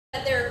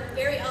They're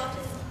very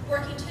often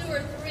working 2 or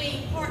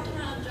 3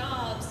 part-time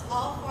jobs,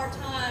 all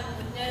part-time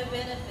with no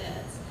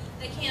benefits.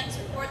 They can't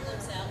support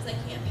themselves. They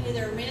can't pay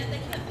their rent.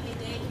 They can't pay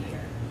daycare.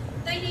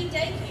 They need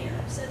daycare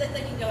so that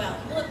they can go out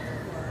and look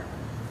for work,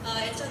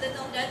 and so that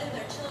they'll know that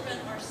their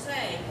children are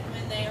safe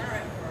when they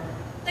are at work.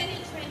 They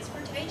need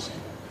transportation.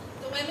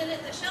 The women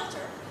at the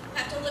shelter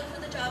have to look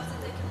for the jobs that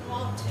they can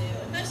walk to,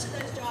 and most of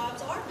those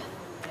jobs are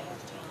minimum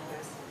wage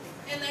jobs.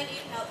 And they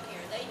need health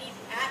care. They need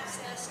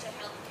access to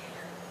health care.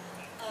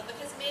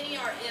 Because many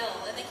are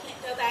ill and they can't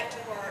go back to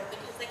work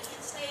because they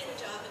can't stay at a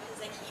job because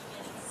they keep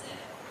getting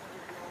sick.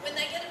 When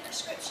they get a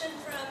prescription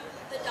from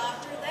the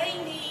doctor, they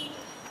need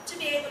to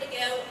be able to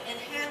go and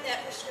have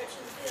that prescription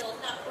filled,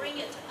 not bring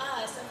it to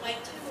us and wait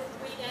 2 or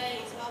 3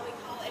 days while we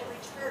call every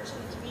church in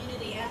the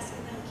community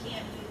asking them,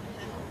 can't you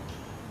help?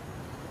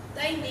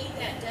 They need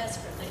that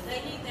desperately.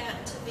 They need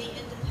that to be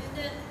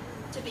independent,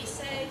 to be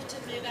safe, to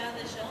move out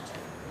of the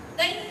shelter.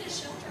 They need a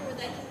shelter where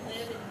they can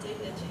live in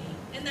dignity,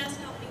 and that's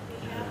not what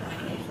we have right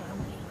now.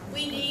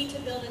 We need to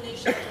build a new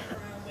shelter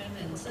for our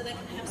women so they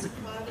can have some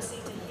privacy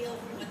to heal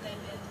from what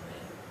they've been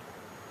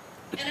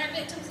through. And our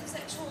victims of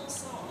sexual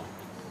assault,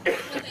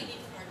 what they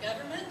need from our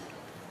government,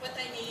 what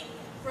they need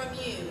from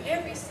you,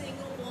 every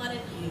single one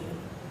of you,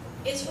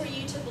 is for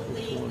you to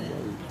believe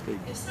them.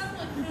 If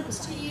someone comes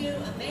to you,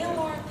 a male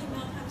or a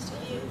female comes to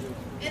you,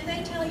 and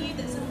they tell you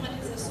that someone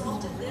has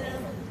assaulted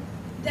them,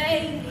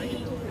 they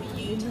need for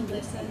you to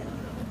listen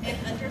and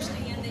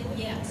understand that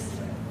yes,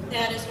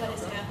 that is what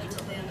has happened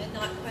to them, and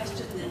not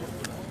question them.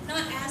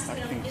 Not ask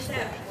them, is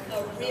that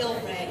a real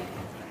rape?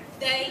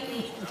 They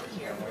need to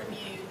hear from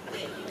you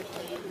that you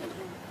believe them.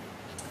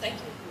 Thank you.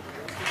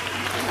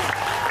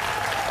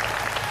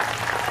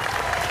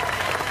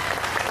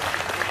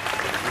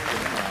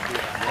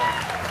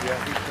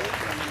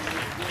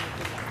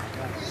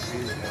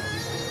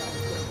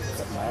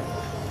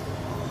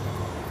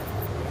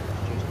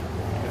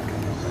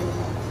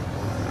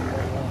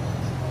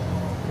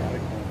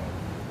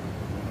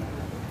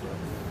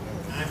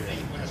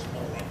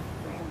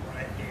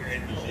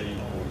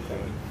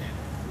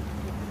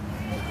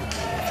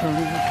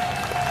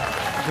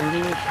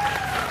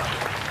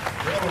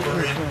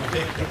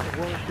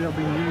 They'll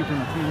be using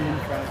opinion.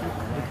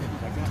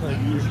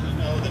 You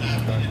know that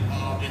I've been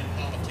involved in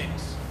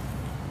politics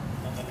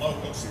on the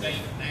local, state,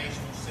 and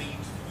national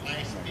scenes for the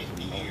last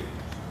 50 years.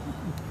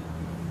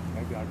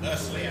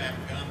 Thusly, I've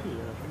become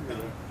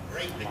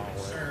greatly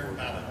concerned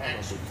by the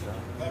actions of the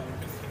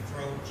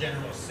Republican-controlled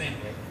General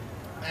Assembly,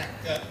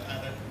 backed up by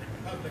the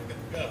Republican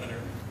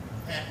Governor,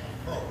 Pat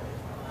McCrory.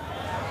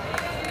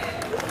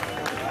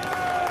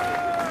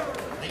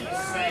 These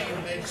same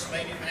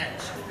legislative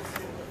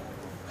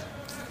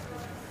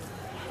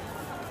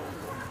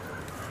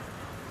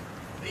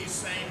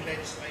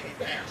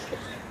actions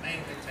have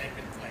mainly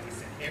taken place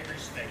in every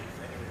state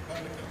where the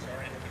Republicans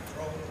are in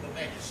control of the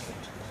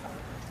legislatures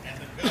and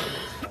the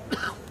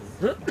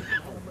government.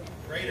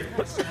 Greater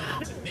concern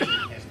to me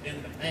has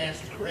been the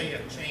vast array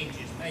of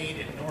changes made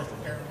in North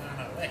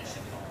Carolina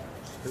election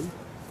laws.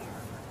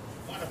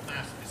 One of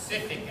my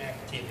specific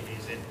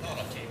activities in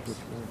politics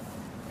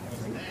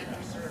was that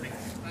of serving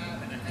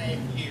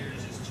 5.5 years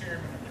as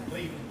chairman of the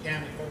Cleveland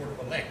County Board of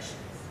Elections.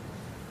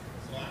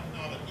 So I'm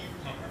not a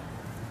newcomer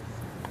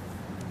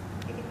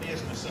to the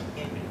business of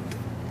voting.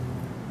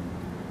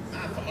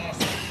 My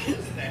philosophy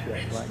is that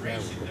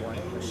registration to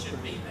vote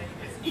should be made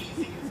as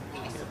easy as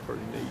possible.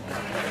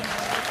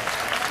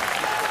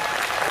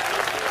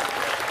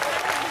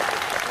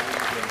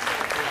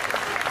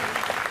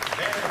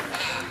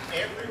 Verify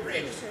every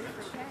registrant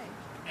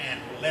and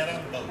let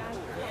them vote.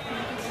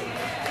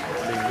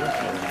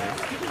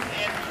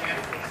 And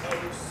count the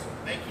votes,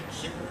 making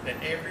sure that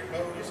every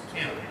vote is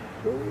counted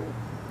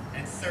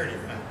and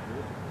certified.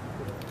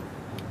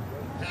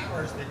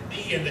 Powers that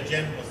be in the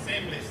General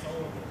Assembly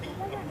sold the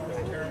people of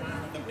North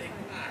Carolina the big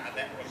lie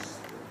that was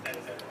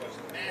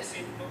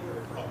massive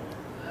voter fraud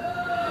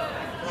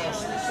across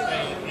the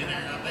state in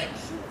our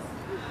election.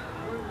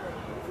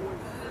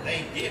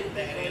 They did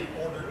that in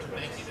order to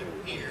make it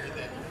appear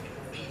that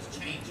these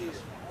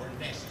changes were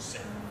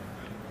necessary.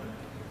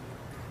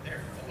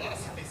 Their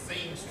philosophy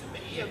seems to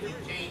be if you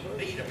can't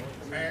beat them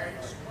fair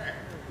and square,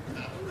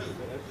 not rude,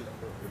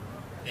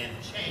 then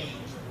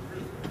change the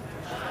rules.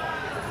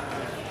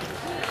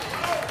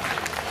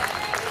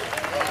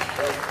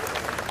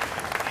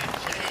 And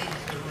change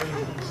the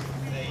rules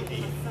they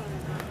did.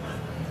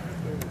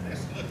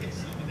 Let's look at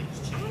some of these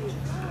changes.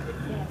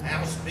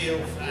 House Bill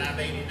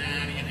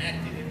 589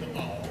 enacted into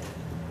law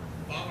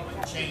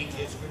following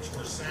changes which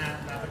were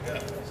signed by the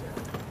governor.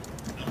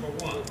 Number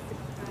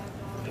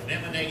 1,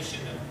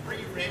 elimination of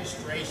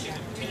pre-registration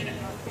of teenagers.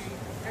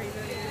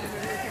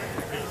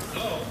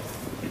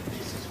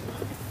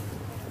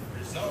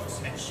 Results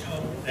had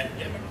shown that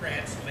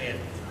Democrats led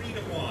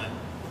 3-1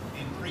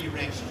 in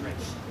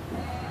pre-registration.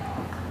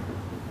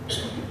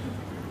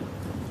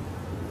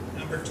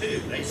 Number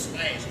 2, they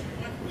slashed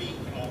 1 week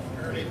off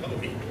early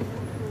voting.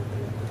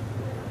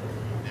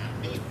 Now,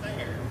 to be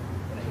fair,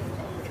 they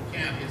told the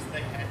counties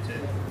they had to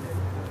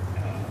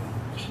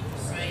keep the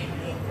same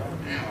number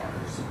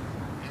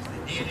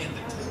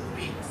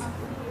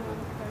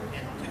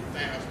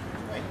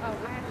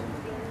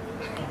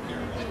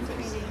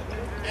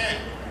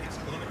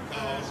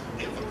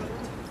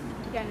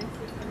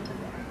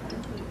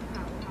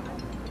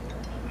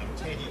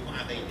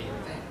why they did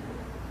that.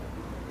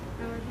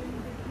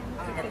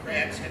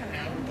 Democrats had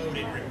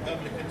outvoted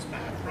Republicans by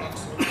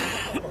approximately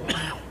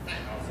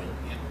 400,000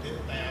 in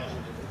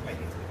 2020.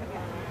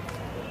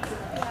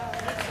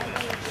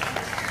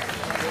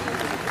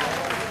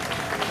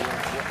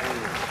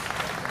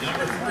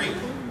 Number 3,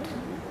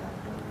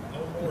 no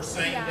more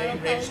same-day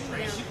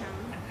registration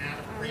and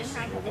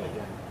out-of-precinct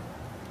voting.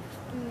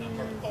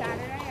 Number 4,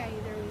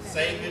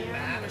 say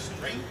goodbye to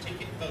straight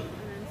ticket voting.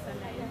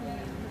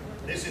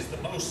 This is the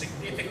most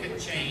significant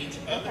change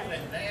other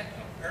than that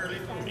of early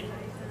voting.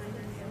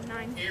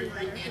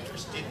 Every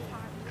interested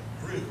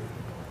group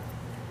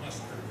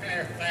must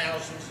prepare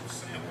thousands of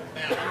sample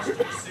ballots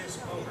to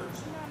assist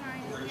voters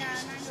who are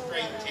used to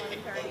straight ticket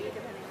voting.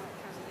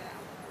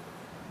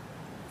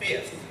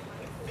 Fifth,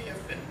 the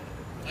fifth and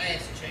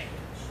last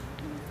change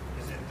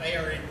is that they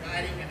are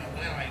inviting and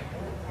allowing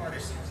more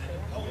partisans in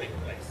polling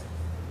places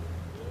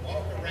to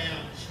walk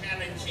around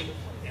challenging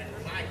and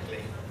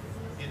likely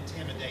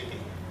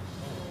intimidating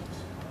voters.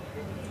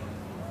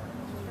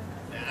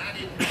 Now, I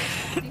didn't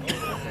mention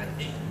voter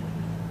ID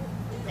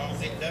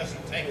because it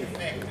doesn't take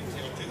effect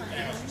until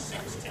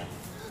 2016, and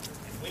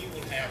we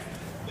will have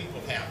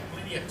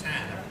plenty of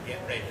time to get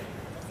ready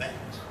for that.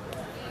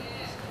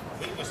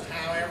 We must,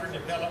 however,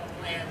 develop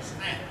plans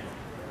now.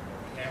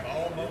 We have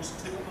almost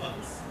 2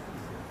 months.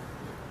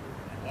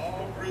 And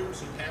all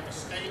groups who have a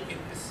stake in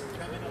this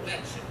coming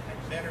election had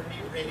better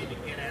be ready to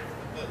get out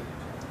the vote.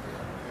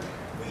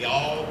 We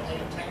all pay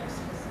taxes.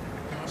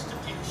 The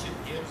Constitution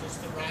gives us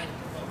the right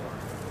to vote.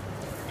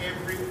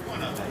 Every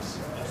one of us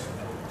must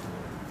vote.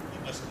 You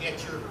must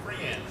get your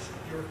friends,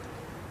 your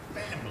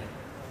family,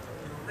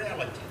 your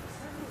relatives,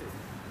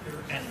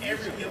 and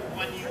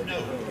everyone you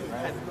know.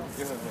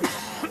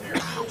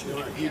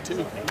 You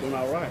too. Doing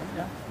all right.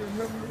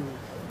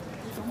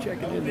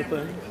 Checking in the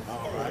thing.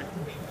 All right.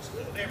 We must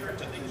deliver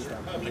to these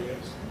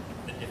Republicans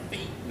the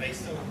defeat they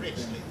so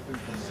richly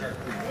deserve.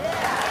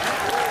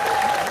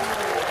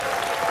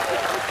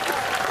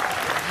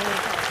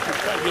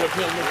 Get up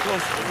here a little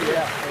closer.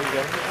 Yeah, there you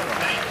go.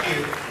 Thank you.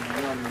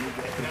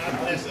 God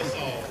bless us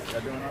all.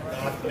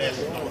 God bless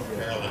North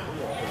Carolina.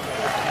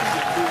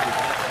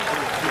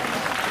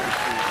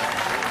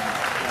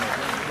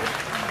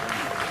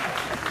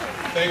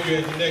 Thank you.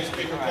 As the next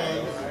speaker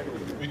comes,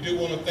 we do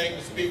want to thank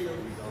the speaker,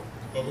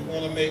 but we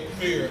want to make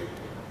clear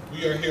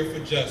we are here for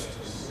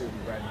justice.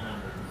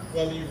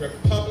 Whether you're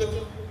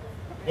Republican,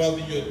 whether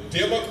you're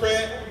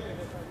Democrat,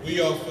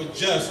 we are for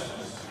justice.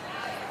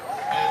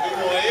 And we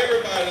want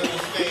everybody to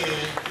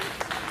understand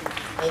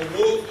a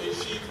wolf in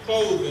sheep's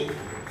clothing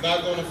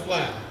not going to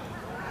fly.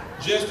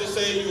 Just to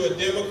say you're a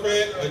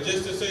Democrat or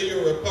just to say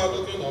you're a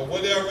Republican or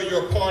whatever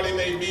your party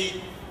may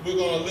be, we're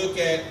going to look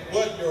at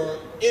what your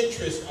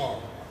interests are.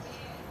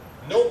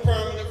 No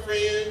permanent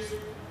friends,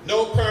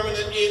 no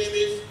permanent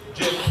enemies,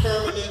 just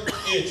permanent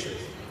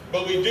interests.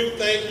 But we do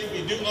thank you,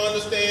 we do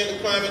understand the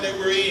climate that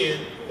we're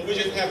in, but we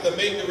just have to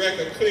make the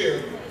record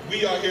clear.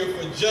 We are here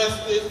for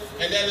justice,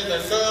 and that is a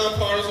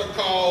nonpartisan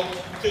call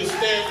to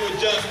stand for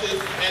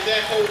justice, and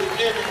that holds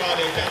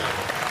everybody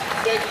accountable.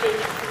 Thank you.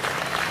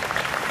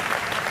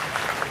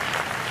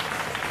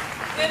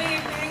 Good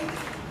evening.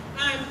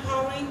 I'm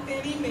Pauline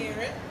Finney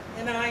Merritt,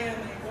 and I am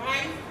a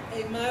wife,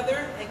 a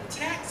mother, a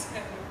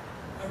taxpayer,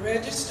 a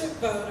registered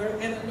voter,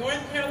 and a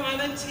North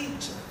Carolina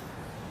teacher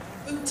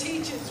who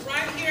teaches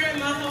right here in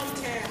my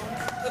hometown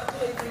of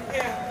Cleveland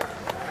County.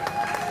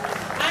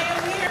 I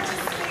am here to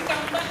speak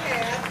on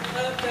behalf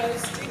of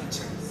those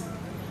teachers.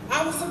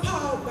 I was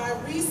appalled by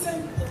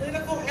recent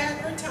political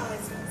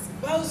advertisements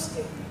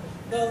boasting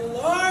the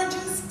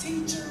largest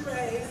teacher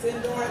raise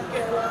in North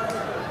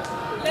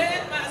Carolina,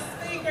 led by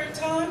Speaker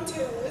Thom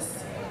Tillis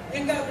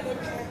and Governor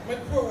Pat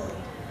McCrory.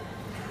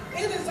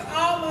 It is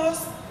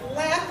almost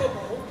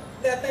laughable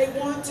that they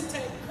want to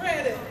take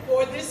credit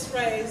for this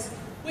raise,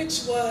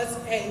 which was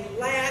a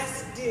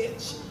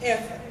last-ditch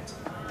effort.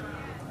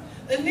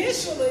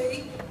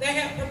 Initially, they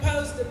had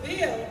proposed a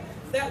bill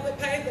that would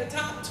pay the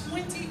top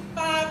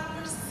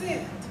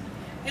 25%,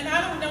 and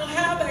I don't know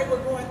how they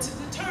were going to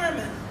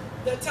determine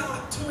the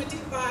top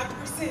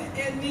 25%,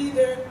 and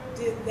neither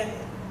did they.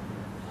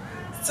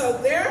 So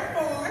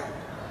therefore,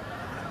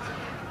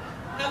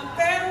 a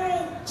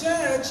federal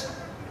judge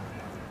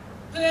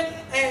put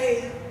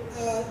a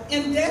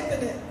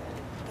indefinite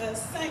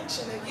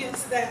sanction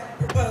against that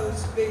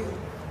proposed bill.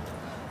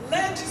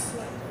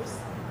 Legislators,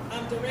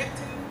 I'm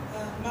directing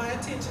my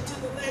attention to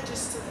the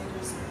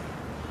legislators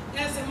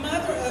now. As a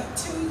mother of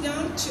 2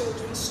 young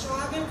children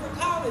striving for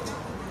college,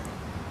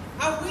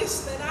 I wish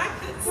that I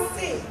could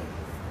see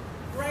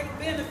great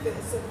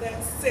benefits of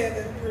that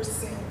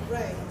 7%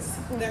 raise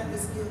that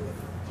was given.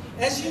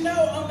 As you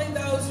know, only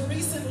those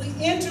recently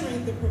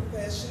entering the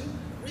profession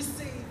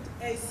received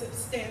a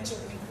substantial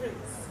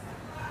increase.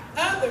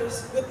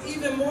 Others with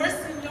even more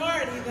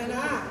seniority than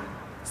I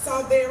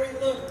saw very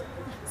little.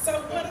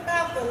 So what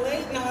about the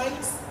late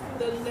nights,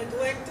 the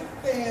neglected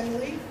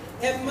family,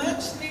 and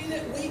much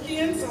needed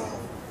weekends off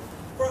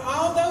for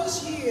all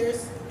those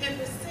years and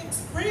the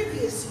 6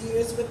 previous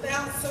years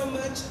without so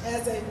much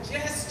as a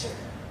gesture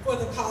for for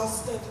the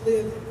cost of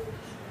living.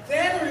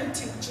 Veteran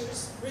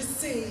teachers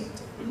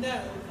received no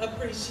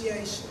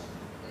appreciation.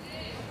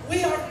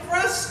 We are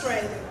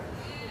frustrated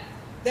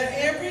that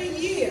every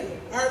year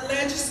our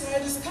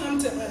legislators come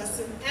to us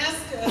and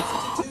ask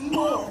us to do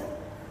more,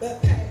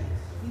 but pay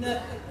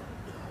nothing.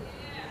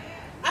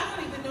 I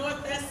don't even know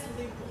if that's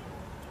legal.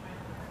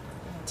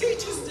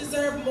 Teachers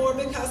deserve more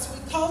because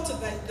we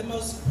cultivate the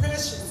most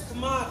precious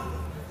commodity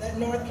that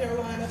North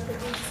Carolina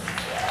produces.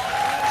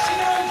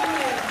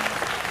 Children,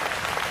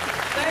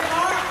 they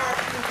are our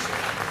future,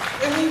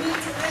 and we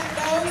need to let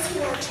those who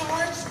are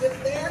charged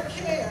with their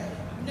care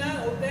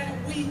know that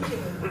we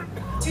care.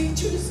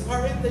 Teachers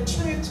are in the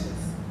trenches,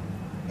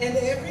 and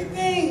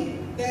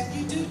everything that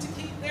you do to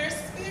keep their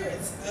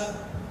spirits up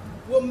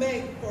will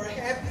make for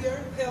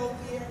happier,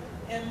 healthier,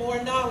 and more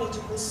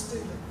knowledgeable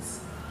students.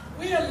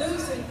 We are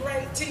losing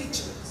great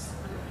teachers,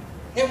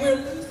 and we're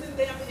losing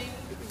them in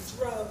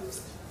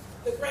droves.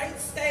 The great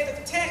state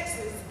of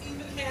Texas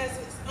even has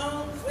its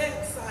own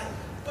website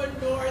for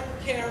North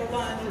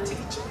Carolina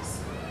teachers.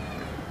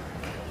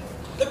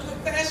 The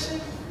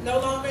profession no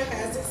longer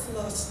has its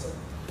luster.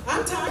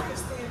 I'm tired of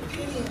seeing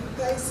pitying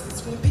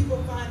faces when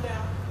people find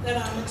out that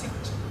I'm a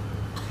teacher.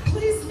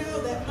 Please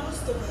know that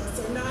most of us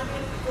are not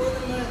in it for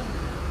the money.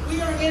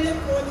 We are in it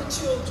for the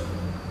children.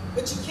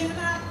 But you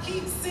cannot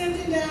keep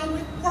sending down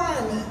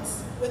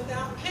requirements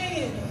without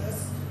paying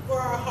us for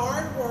our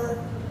hard work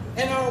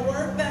and our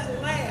work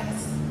that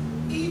lasts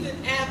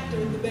even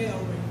after the bell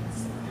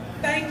rings.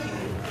 Thank you.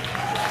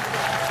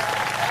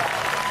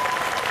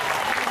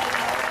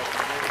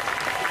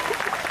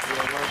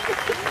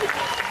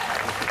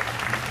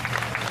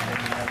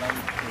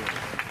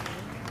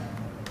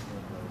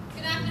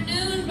 Good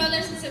afternoon,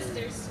 brothers and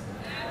sisters.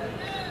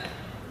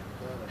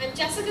 I'm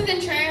Jessica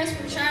Contreras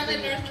from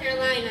Charlotte, North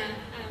Carolina.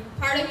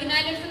 I'm part of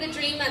United for the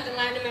Dream at the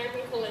Latin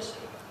American Coalition.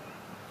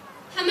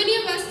 How many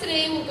of us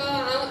today will go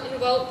out and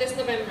vote this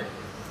November?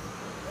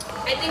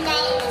 I think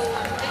all of us,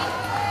 right?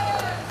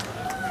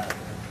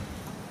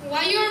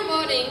 While you are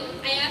voting,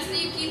 I ask that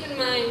you keep in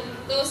mind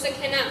those that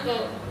cannot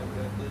vote,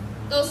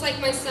 those like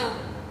myself.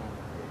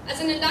 As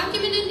an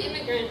undocumented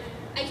immigrant,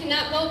 I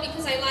cannot vote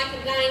because I lack a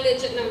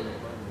 9-digit number.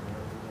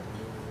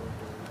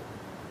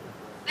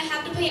 I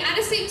have to pay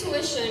out-of-state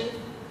tuition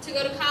to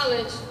go to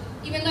college,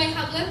 even though I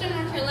have lived in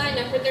North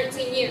Carolina for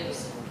 13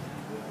 years.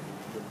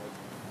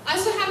 I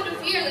also have to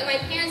fear that my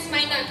parents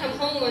might not come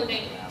home one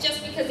day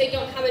just because they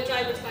don't have a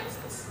driver's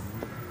license.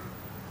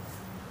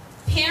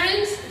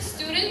 Parents and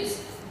students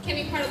can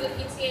be part of the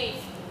PTA,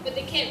 but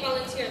they can't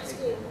volunteer at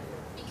school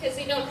because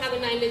they don't have a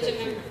 9-digit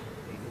number.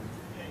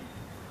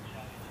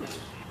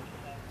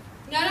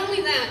 Not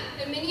only that,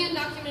 but many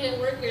undocumented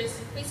workers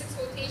face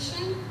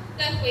exploitation,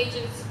 death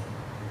wages,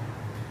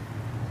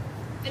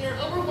 and are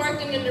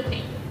overworked and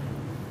underpaid.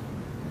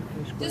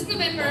 This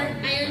November,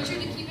 I urge you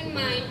to keep in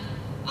mind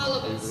all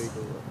of us.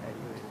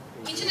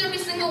 Each and every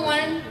single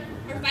one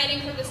are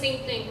fighting for the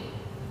same thing.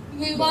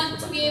 We want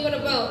to be able to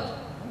vote.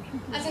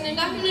 As an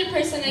undocumented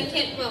person, I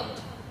can't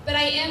vote, but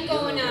I am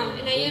going out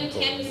and I am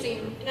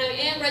canvassing and I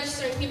am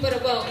registering people to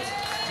vote.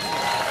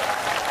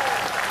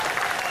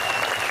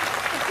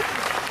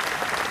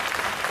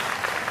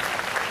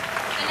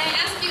 And I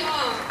ask you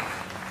all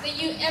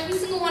that every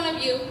single one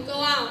of you, go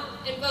out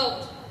and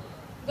vote.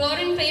 Vote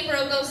in favor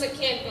of those that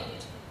can't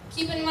vote.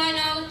 Keep in mind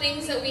all the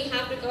things that we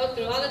have to go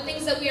through, all the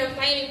things that we are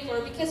fighting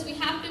for, because we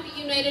have to be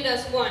united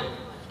as one.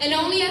 And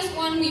only as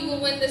one we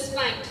will win this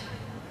fight.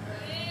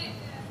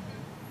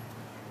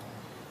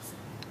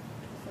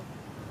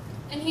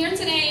 And here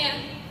today,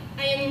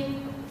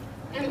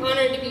 I'm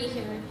honored to be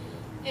here.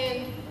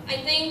 And I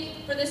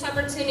thank for this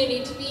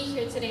opportunity to be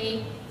here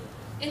today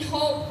and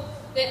hope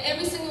that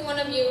every single one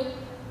of you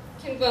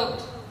can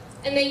vote.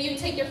 And that you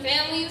take your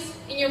families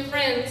and your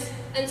friends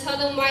and tell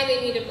them why they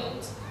need to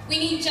vote. We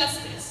need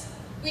justice.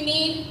 We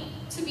need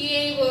to be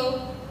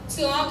able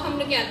to all come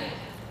together.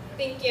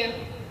 Thank you.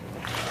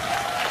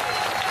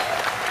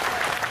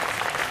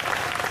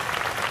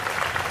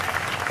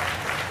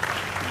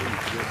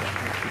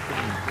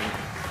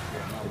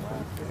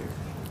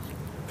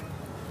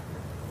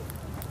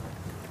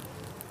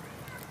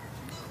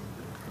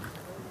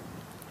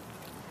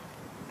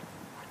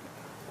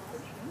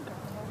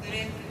 Good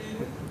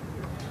afternoon.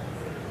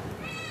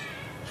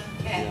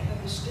 I'm Kat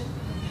Poston.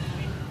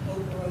 I'm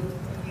Oak Grove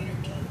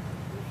Community.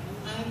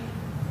 I'm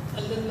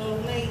a little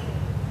old lady.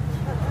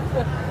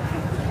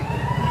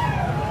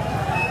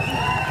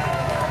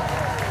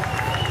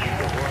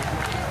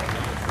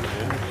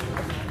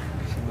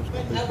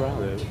 But I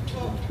want to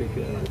talk to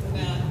you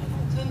about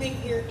coming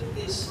here to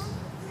this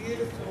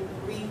beautiful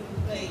green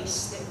place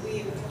that we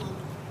have come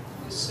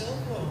for so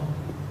long.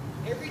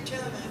 Every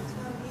time I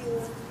come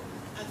here,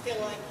 I feel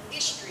like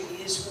history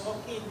is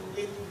walking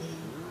with me.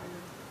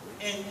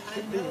 And I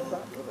know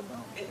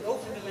that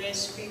over the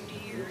last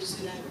 50 years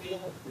that I've been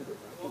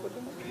walking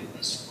around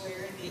the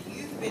square, that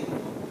you've been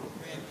walking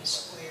around the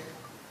square,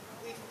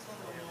 we've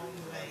come a long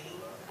way.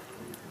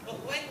 But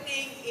one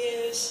thing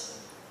is,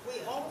 we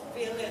all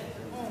feel at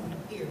home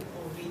here,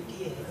 or we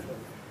did.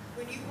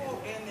 When you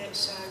walk down that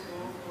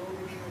sidewalk or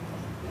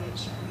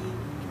Street,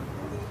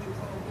 or go to the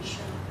coffee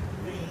shop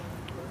in the lake,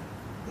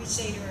 we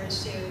say to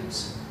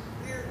ourselves,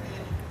 we're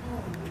at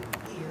home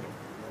here.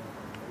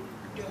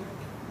 Don't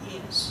we?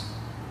 Yes.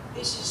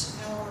 This is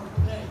our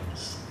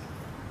place.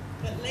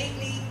 But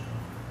lately,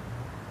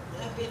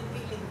 I've been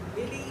feeling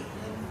really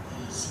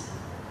uneasy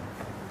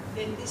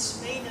that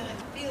this may not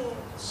feel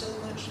so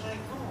much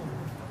like home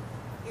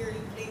here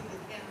in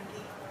Cleveland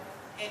County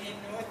and in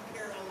North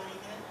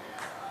Carolina.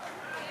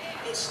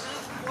 It's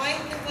not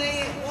quite the way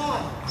it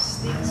was.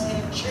 Things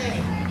have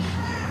changed.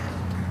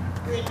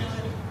 We're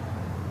not.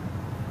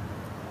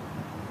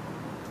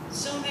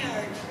 Somehow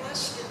our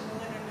trust in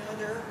one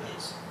another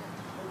is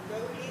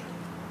eroded.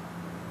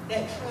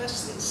 That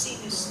trust that's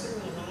seen us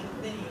through a lot of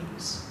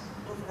things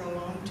over a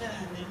long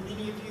time, and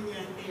many of you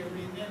out there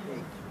remember.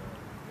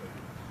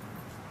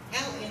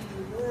 How in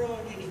the world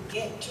did it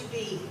get to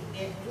be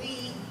that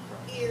we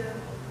here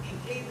in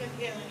Cleveland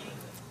County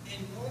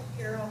and North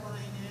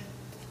Carolina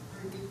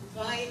are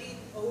divided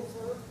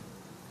over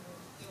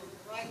the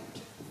right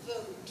to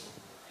vote?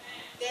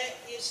 That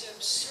is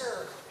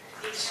absurd.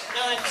 It's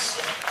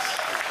nonsense.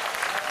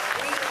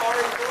 We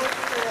are North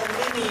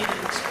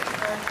Carolinians. We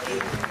are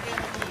Cleveland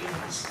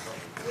Countyans.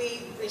 We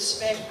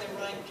respect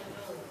the right to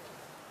vote.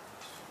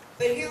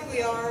 But here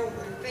we are,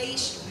 we're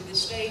faced with a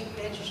state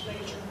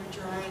legislature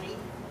majority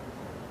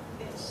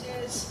that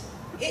says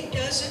it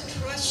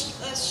doesn't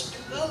trust us to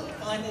vote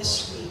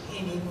honestly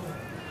anymore,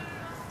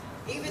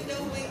 even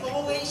though we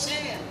always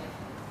have.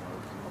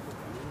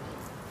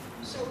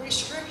 So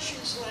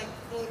restrictions like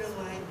photo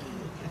ID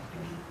have to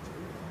be put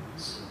on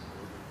us.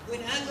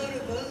 When I go to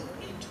vote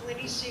in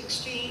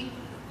 2016,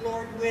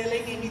 Lord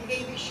willing, and you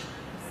gave me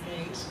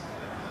days,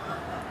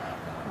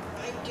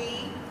 right,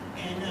 Dean?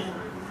 And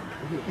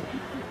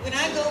when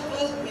I go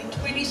vote in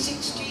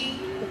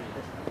 2016,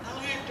 I'll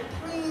have to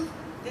prove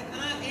that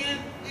I am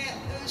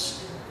at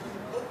Houston,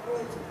 Oak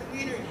Grove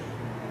community.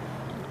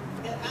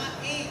 That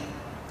I am.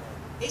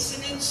 It's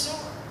an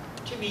insult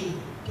to me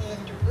to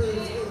have to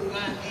prove who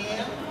I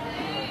am.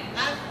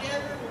 I've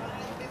never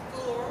lied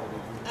before.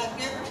 I've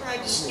never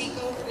tried to sneak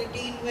over to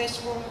Dean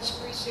Westmoreland's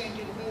precinct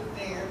and vote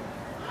there.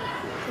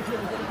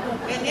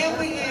 And then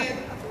we have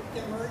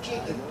the merging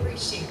of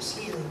precincts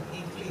here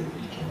in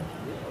Cleveland County.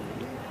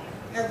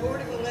 Our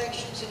Board of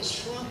Elections has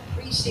shrunk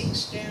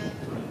precincts down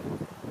from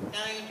 9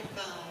 to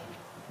 5.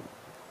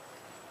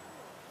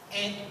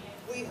 And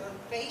we are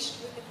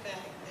faced with the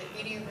fact that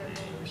many of our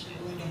voters are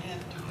going to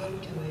have to go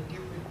to a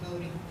different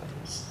voting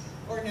place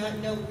or not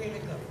know where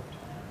to go.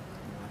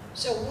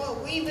 So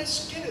what we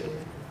must do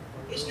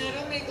is not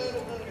only go to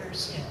vote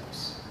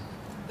ourselves,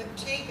 but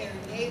take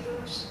our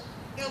neighbors,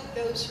 help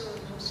those who are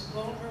most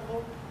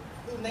vulnerable,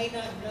 who may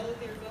not know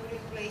their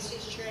voting place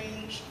has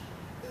changed,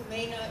 who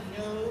may not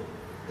know,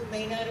 who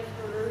may not have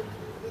heard,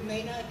 who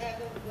may not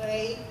have a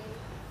way.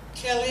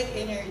 Tell it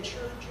in our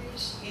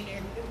churches, in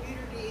our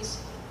communities,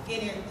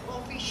 in our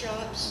coffee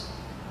shops.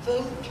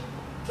 Vote,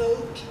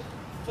 vote,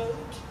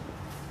 vote.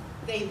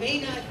 They may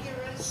not hear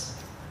us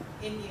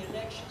in the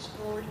elections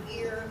board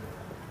here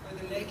or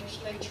the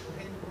legislature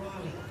in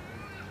Raleigh,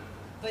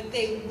 but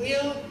they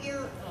will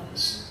hear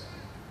us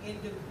in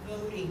the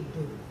voting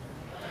booth.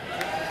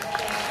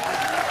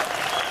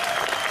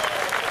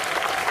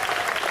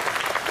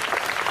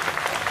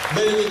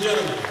 Ladies and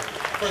gentlemen,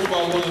 first of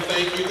all, I want to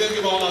thank you. Let's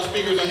give all our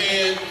speakers a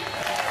hand.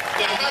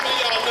 Now, how many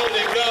of y'all know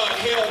that God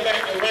held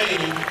back the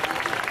rain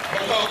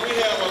because we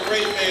have a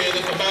great man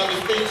that's about to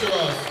speak to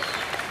us?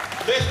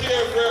 Let's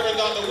give Reverend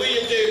Dr.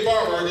 William J.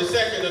 Barber, II,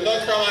 the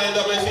North Carolina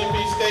NAACP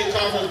State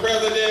Conference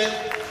President,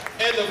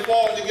 and the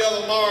Fall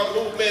Together Mars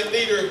Movement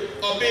leader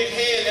a big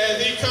hand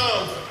as he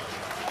comes.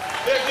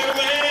 Let's give him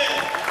a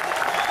hand.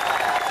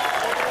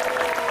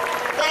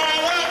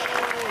 Fire up!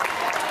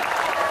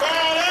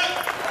 Fire up!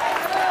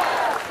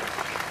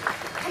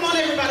 Come on,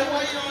 everybody,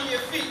 while you're on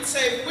your feet,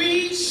 say,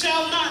 "We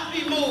shall not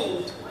be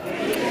moved."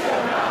 We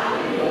shall not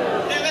be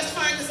moved. Now that's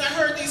fine, because I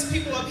heard these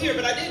people up here,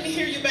 but I didn't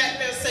hear you back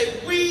there say,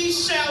 "We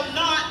shall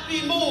not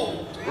be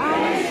moved." We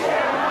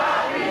shall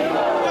not be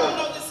moved. Y'all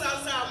know this is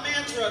our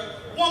mantra.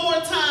 One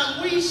more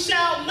time, we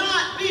shall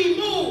not be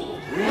moved.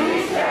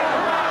 We shall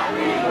not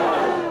be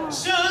moved.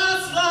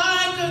 Just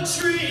like a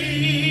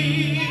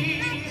tree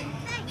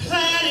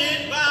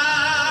planted by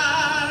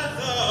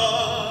the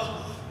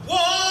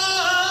water,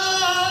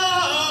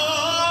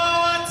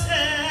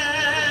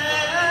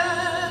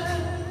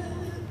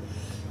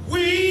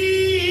 we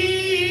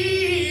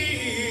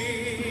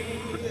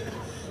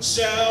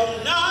shall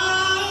not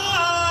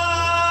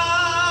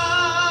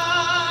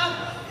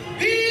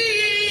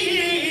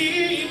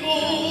be moved.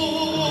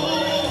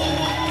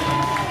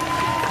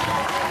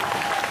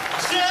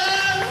 Just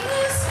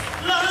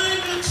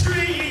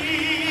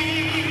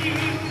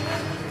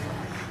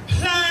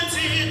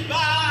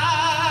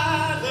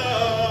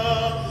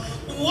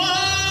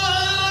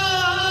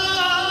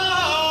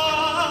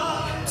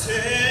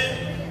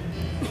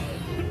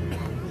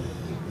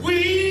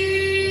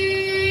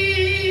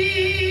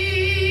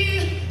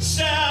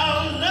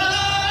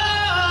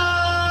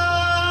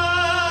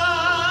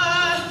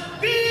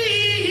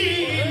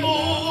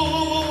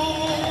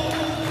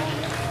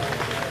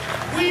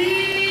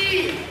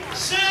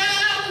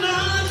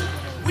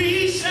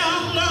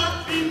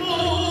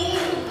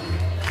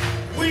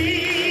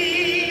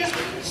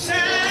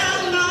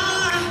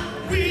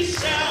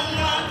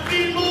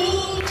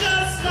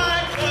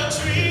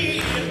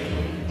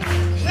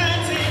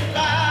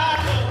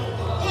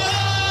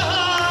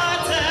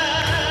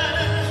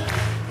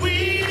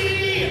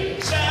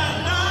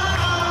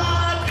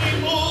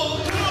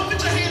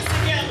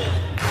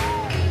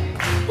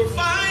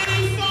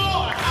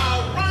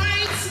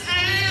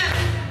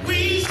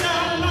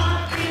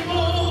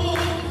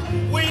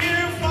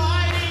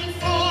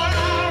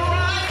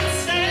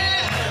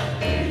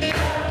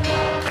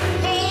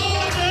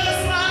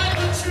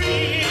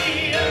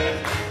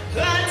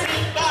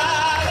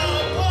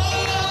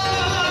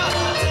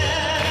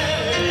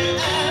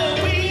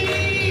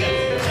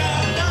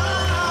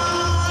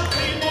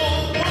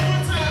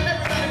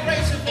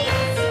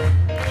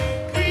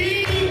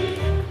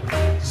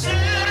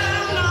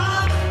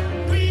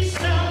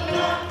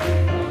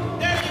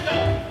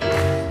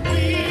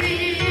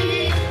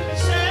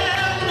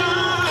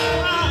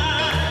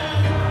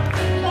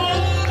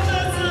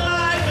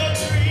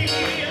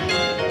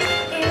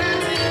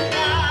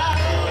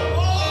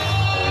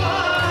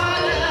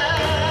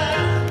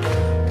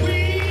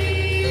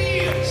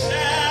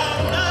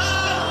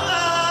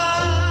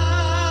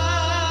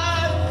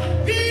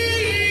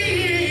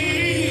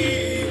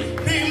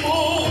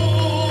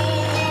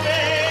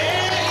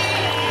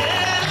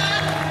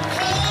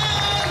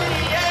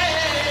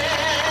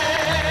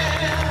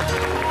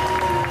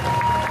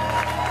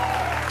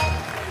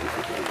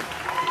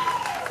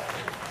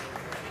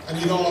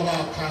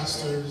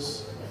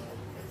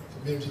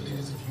spiritual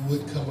leaders, if you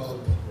would come up.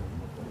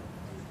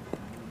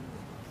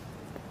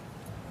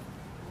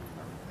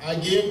 I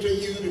give to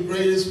you the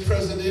greatest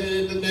president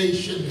in the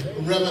nation,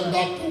 Reverend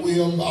Dr.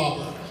 William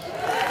Barber.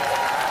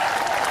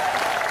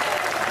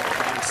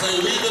 Say,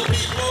 we the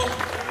people,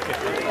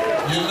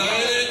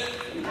 united,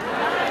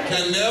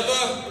 can never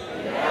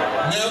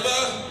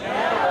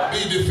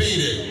be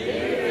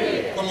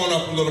defeated. Come on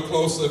up a little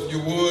closer if you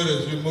would,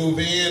 as you move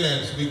in,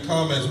 as we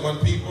come as one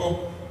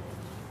people.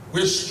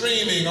 We're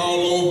streaming all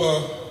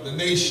over the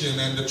nation,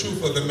 and the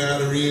truth of the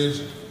matter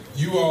is,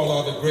 you all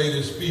are the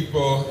greatest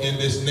people in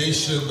this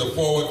nation, the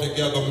Forward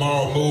Together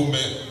Moral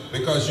Movement,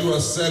 because you are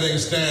setting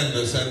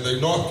standards, and the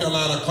North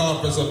Carolina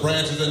Conference of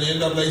Branches and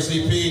the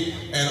NAACP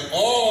and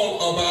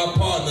all of our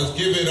partners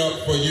give it up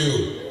for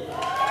you.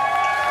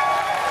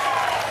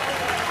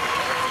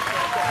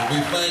 And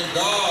we thank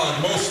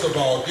God, most of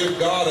all, give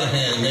God a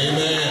hand,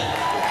 amen.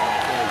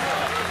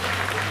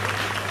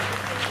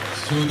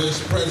 To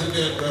this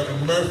President,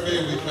 Reverend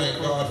Murphy, we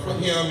thank God for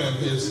him and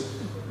his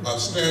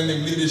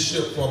outstanding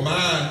leadership, for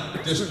my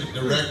district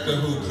director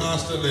who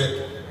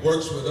constantly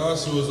works with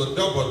us, who is a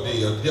double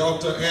D, a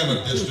Delta and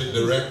a district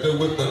director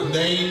with the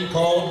name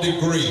called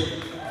Degree.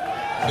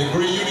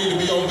 Degree, you need to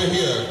be over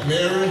here.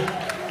 Mary,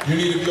 you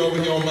need to be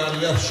over here on my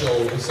left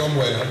shoulder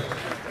somewhere.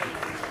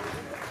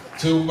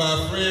 To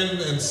my friend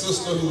and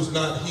sister who's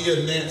not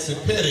here, Nancy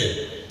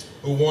Petty,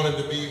 who wanted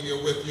to be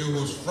here with you,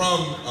 who's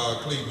from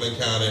Cleveland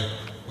County.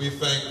 We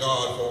thank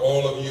God for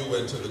all of you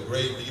and to the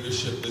great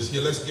leadership that's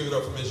here. Let's give it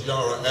up for Ms.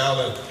 Yara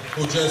Allen,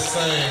 who just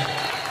sang,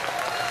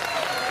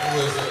 who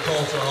is a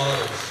cultural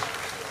artist.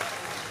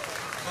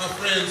 My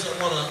friends, I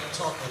want to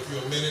talk with you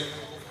a minute,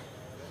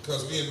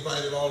 because we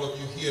invited all of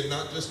you here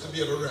not just to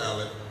be at a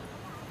rally,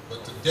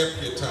 but to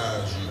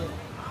deputize you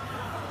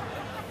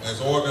as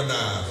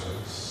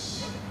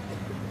organizers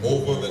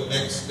over the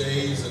next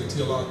days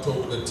until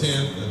October the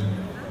 10th,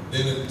 and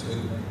then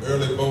in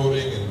early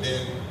voting, and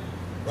then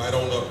right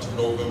on up to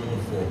November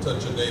the 4th.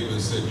 Touch your neighbor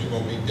and say, you're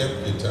going to be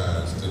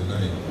deputized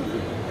tonight.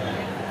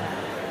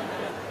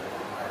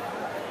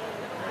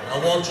 I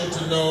want you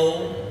to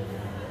know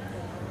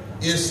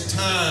it's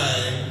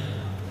time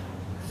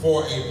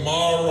for a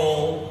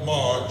moral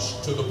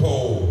march to the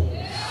polls.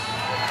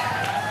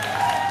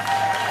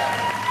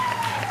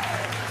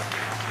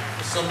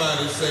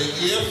 Somebody say,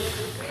 if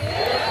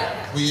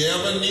we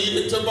ever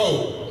needed to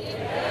vote,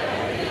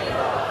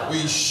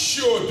 we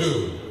sure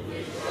do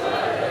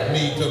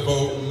need to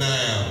vote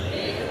now.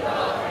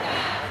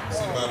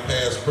 See my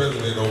past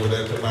president over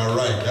there to my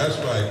right. That's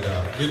right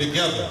now. We're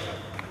together.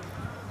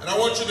 And I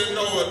want you to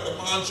know what the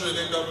mantra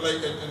at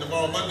NAA in the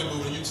Moral Monday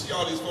movement, you see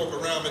all these folk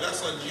around me,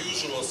 that's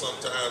unusual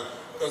sometimes,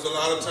 because a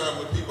lot of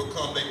times when people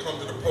come, they come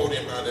to the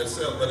podium by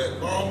themselves. But at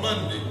Moral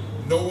Monday,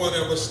 no one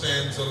ever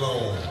stands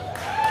alone.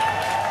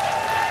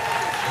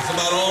 It's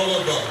about all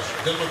of us,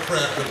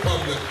 Democrat,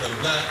 Republican,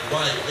 black,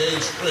 white, gay,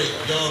 straight,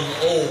 young,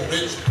 old,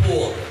 rich,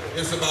 poor.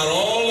 It's about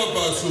all of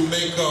us who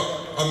make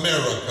up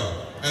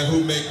America and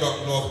who make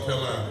up North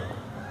Carolina.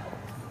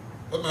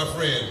 But my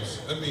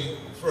friends, let me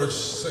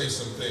first say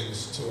some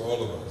things to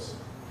all of us.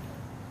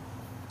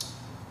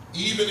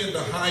 Even in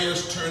the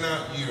highest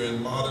turnout year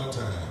in modern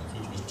times,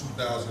 which was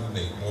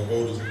 2008, more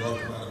voters in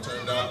North Carolina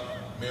turned out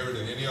more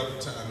than any other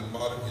time in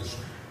modern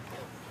history.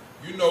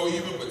 You know,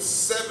 even with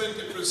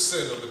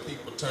 70% of the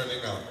people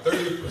turning out,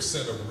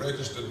 30% of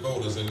registered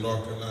voters in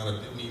North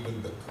Carolina didn't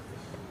even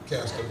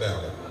cast a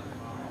ballot.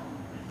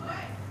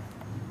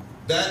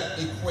 That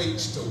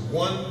equates to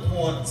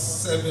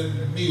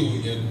 1.7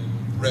 million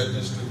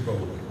registered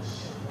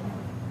voters.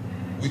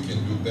 We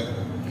can do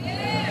better.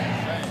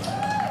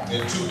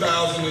 In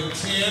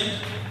 2010,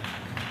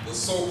 the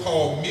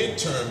so-called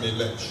midterm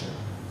election,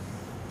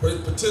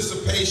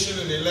 participation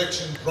in the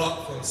election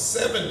dropped from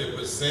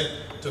 70%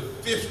 to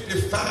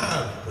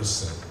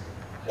 55%.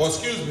 Or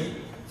excuse me,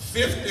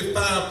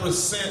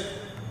 55%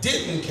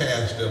 didn't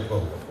cast their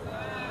vote.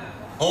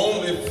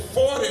 Only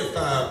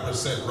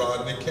 45%,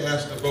 Rodney,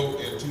 cast a vote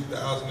in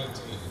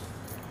 2010.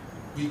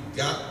 We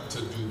got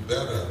to do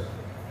better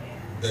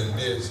than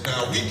this.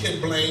 Now, we can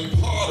blame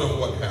part of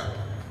what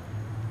happened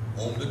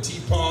on the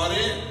Tea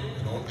Party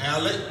and on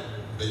ALEC.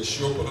 They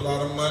sure put a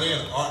lot of money,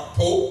 and Art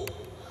Pope,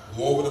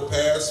 who over the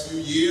past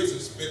few years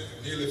has spent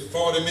nearly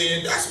 $40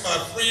 million. That's my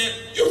friend.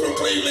 You're from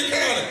Cleveland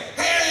County.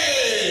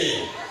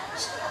 Hey!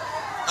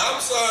 I'm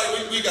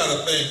sorry, we got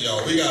a thing,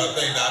 y'all. We got a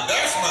thing. Now,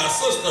 that's my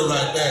sister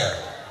right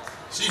there.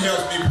 She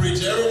helps me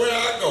preach everywhere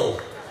I go.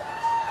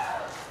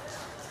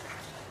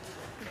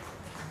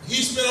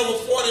 He spent over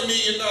 $40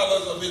 million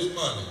of his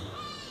money.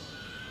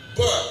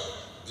 But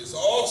it's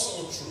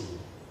also true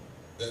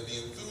that the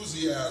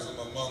enthusiasm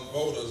among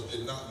voters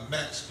did not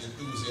match the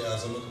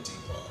enthusiasm of the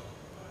Tea Party.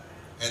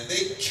 And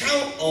they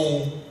count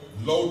on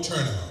low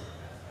turnout.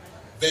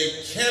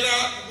 They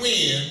cannot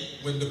win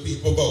when the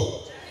people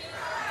vote.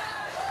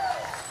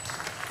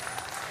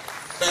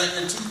 Back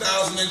in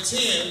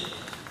 2010,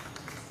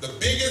 the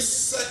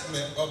biggest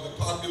segment of the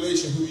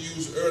population who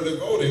used early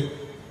voting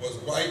was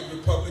white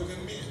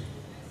Republican men.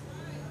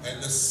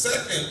 And the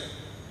second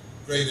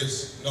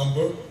greatest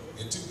number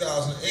in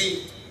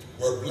 2008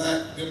 were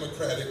black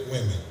Democratic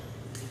women.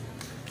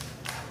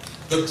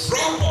 The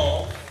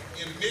drop-off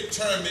in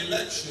midterm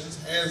elections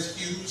has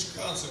huge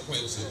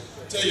consequences.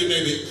 Tell your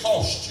neighbor, it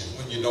costs you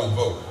when you don't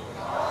vote.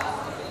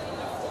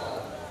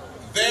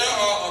 There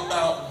are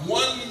about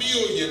 1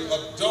 million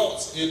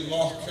adults in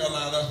North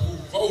Carolina who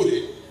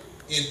voted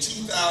in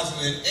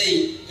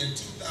 2008 and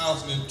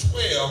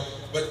 2012,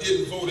 but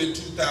didn't vote in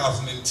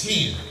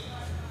 2010.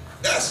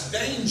 That's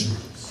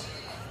dangerous,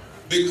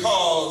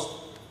 because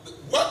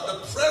what the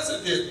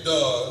president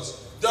does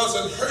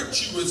doesn't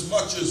hurt you as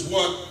much as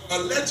what a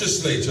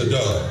legislature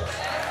does.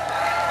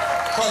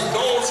 Because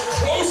those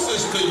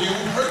closest to you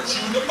hurt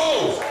you the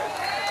most.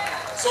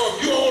 So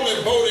if you're only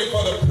voting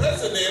for the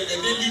president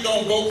and then you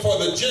don't vote for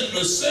the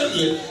General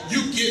Assembly,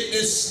 you get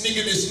this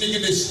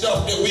sniggity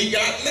stuff that we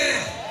got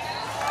now.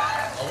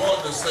 I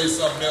wanted to say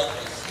something else,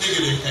 but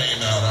sniggity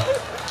came out.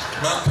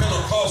 My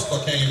Pentecostal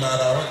came out.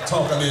 I was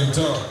talking in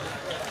tongues.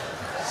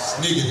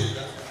 Sniggity.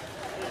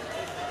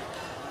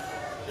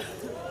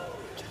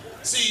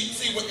 See,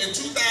 in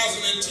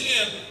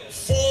 2010,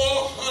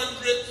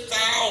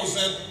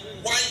 400,000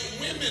 white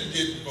women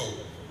didn't vote.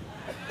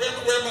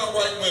 Where my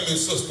white women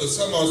sisters?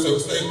 Someone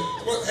say,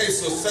 hey,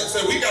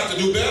 say we got to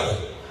do better.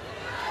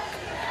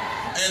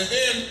 And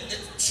then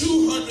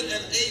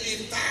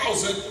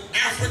 280,000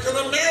 African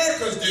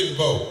Americans didn't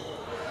vote.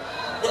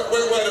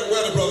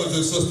 Where the brothers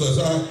and sisters,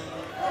 huh?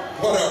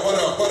 What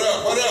up?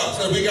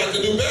 So we got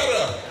to do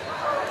better.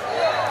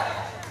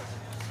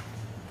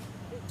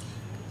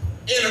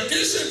 In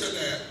addition to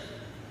that,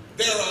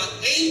 there are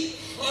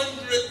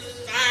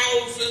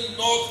 800,000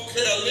 North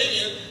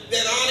Carolinians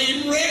that aren't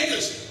even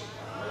registered.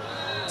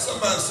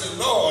 Somebody said,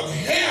 Lord,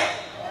 help.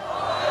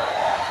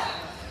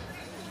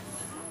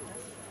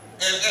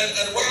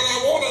 And while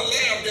I want to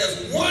laugh, there's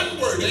one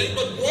word, ain't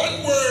but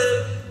one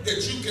word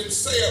that you can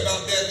say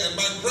about that, and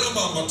my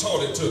grandmama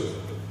taught it to me.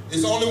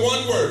 It's only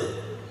one word: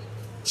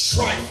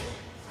 trifle.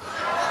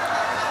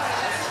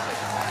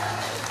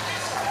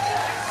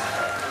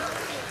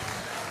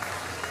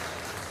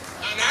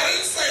 And I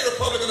didn't say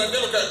Republican or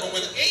Democrat, but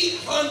when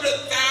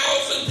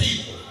 800,000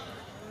 people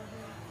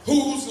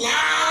whose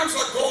lives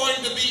are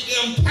going to be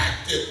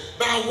impacted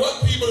by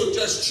what people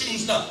just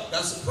choose not,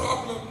 that's a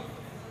problem.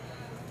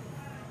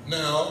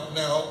 Now,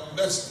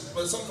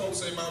 but some folks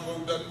say my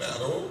vote doesn't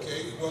matter.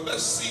 Okay, well,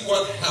 let's see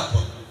what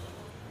happened.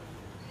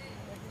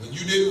 When you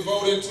didn't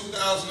vote in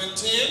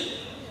 2010,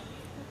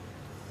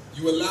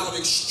 you allowed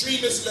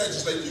extremist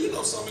legislators. You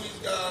know some of these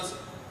guys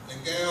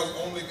and gals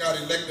only got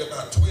elected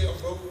by 12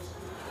 votes.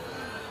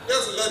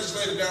 There's a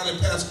legislator down in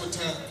Pasco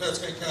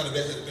County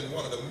that has been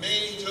one of the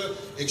major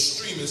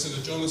extremists in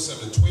the General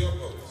Assembly, 12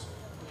 votes.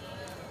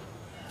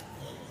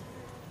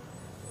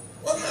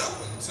 What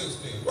happened since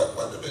then?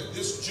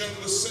 This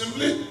General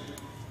Assembly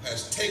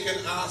has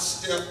taken our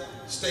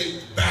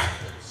state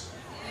backwards.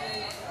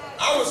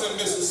 I was in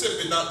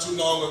Mississippi not too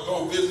long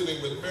ago visiting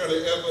with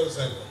Mary Evers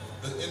and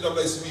the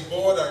NAACP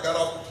board. I got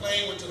off the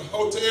plane, went to the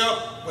hotel.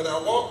 When I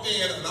walked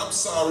in, and I'm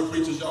sorry,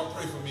 preachers, y'all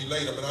pray for me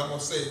later, but I'm going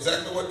to say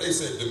exactly what they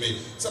said to me.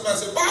 Somebody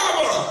said,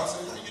 Barbara! I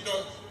said, how you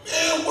doing?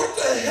 Man, what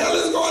the hell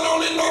is going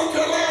on in North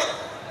Carolina?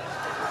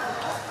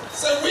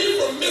 So we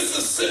from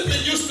Mississippi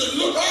used to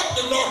look up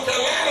to North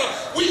Carolina.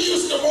 We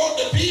used to want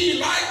to be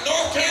like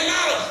North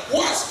Carolina.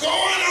 What's going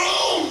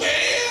on,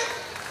 man?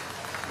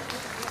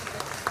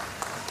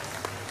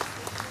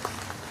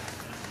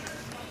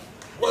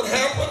 What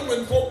happened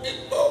when folk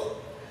didn't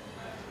vote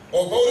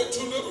or voted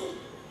too little?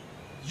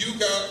 You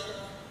got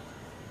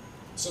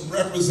some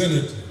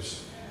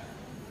representatives.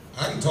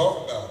 I can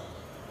talk about it.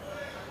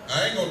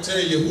 I ain't gonna tell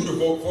you who to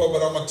vote for,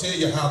 but I'm gonna tell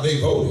you how they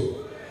voted.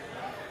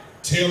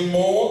 Tim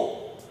Moore,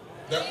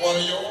 that one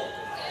of y'all?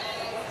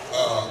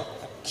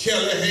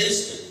 Kelly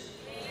Hastings,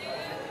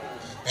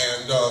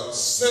 and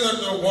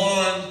Senator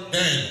Warren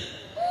Daniels.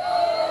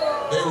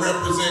 They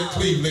represent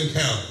Cleveland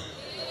County.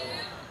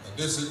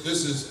 This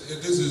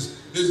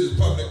is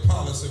public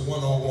policy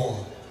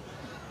 101.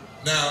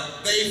 Now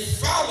they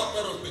followed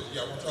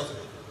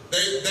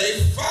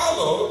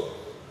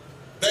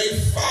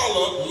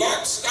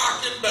lock,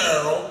 stock, and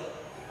barrel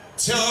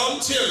Tom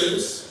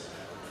Tillis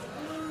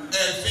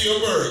and Phil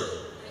Berger.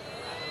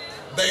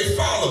 They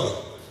followed them.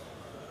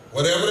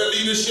 Whatever the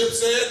leadership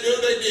said,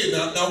 they did.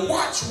 Now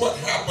watch what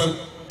happened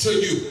to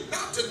you.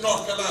 Not to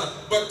North Carolina,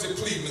 but to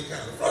Cleveland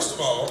County. First of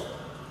all,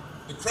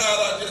 the crowd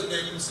I just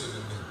named them sitting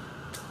there.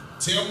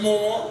 Tim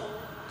Moore,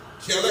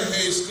 Kelly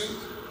Hastings,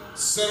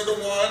 Senator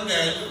Warren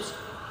Daniels,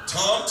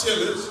 Tom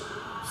Tillis,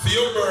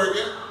 Phil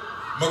Berger,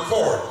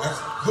 McCord. That's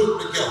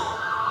hooked together.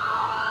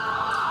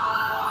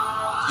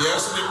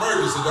 Yes, an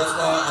emergency. That's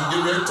why I'm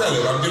getting ready to tell it.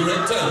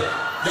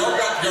 Y'all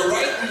got your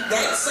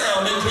right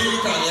sound in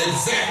Cleveland County.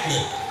 Exactly.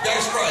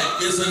 That's right.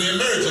 It's an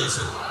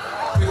emergency.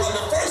 Because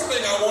the first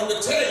thing I want to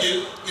tell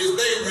you is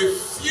they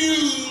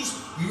refused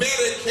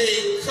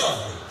Medicaid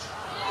coverage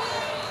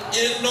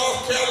in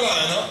North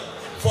Carolina.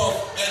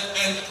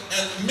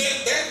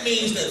 That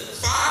means that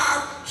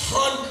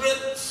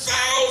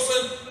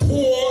 500,000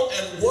 poor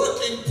and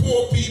working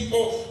poor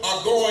people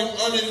are going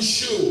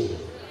uninsured.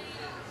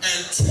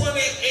 and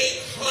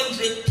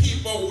 2,800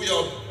 people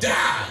will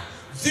die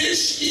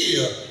this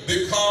year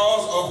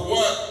because of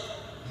what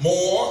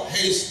Moore,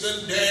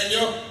 Haston,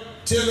 Daniel,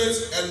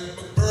 Tillis, and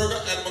Berger,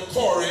 and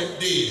McCory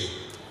did.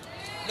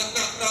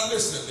 Now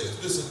listen to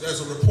this.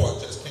 There's a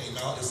report just came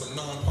out. It's a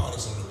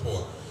nonpartisan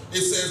report.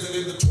 It says that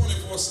in the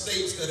 24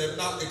 states that have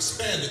not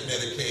expanded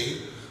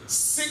Medicaid,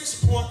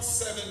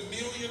 6.7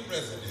 million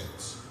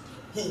residents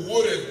who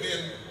would have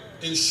been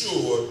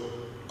insured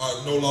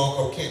are no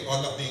longer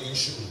are not being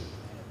insured.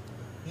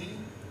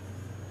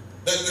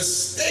 That the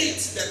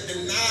states that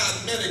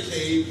denied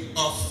Medicaid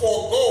are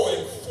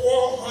foregoing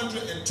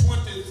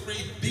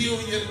 $423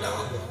 billion.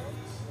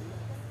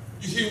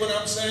 You hear what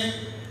I'm saying?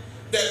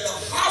 That the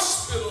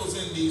hospitals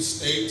in these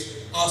states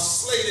are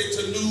slated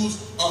to lose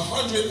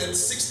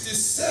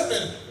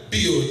 $167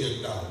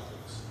 billion.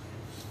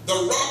 The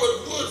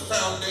Robert Wood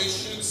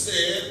Foundation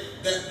said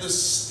that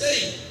this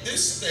state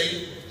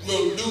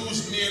will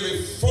lose nearly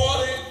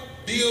 $40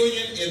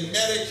 billion in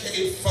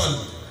Medicaid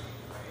funding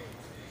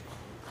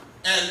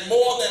and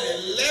more than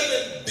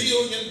 $11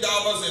 billion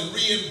in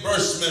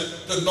reimbursement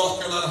to North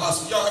Carolina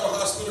Hospital. Y'all have a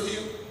hospital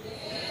here?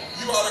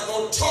 You ought to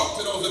go talk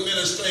to those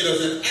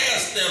administrators and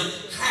ask them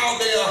how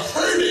they are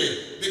hurting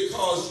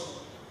because,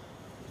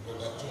 go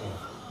back to them,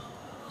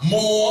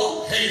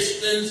 Moore,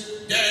 Hastings,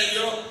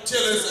 Daniel,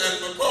 Tillis, and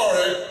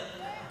McCory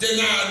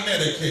denied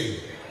Medicaid.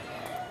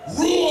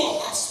 Rural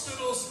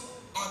hospitals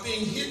are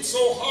being hit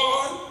so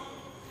hard.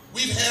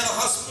 We've had a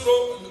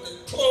hospital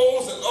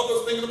close and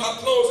others thinking about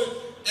closing.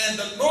 And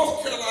the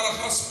North Carolina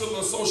Hospital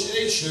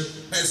Association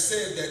has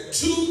said that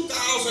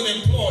 2,000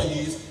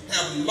 employees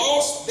have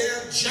lost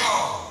their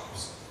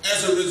jobs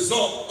as a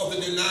result of the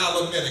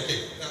denial of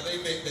Medicaid. Now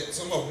they make that,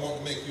 some of them want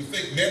to make you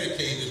think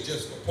Medicaid is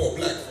just for poor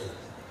black folk.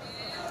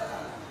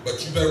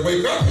 But you better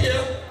wake up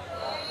here.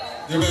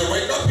 You better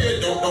wake up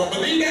here. Don't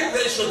believe that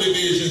racial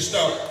division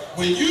stuff.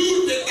 When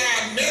you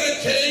deny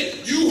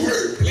Medicaid, you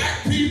hurt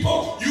black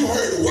people, you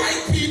hurt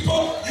white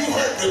people, you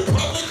hurt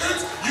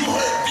Republicans, you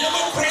hurt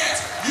Democrats,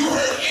 you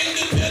hurt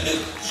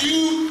independents,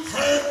 you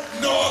hurt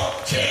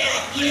North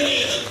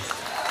Carolinians.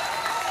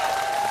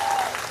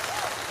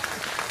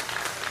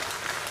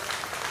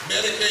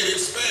 Medicaid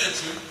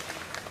expansion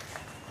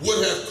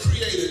would have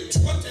created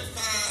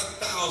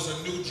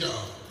 25,000 new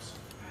jobs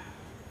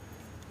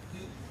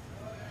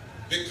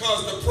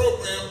because the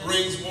program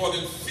brings more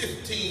than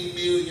 $15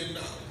 billion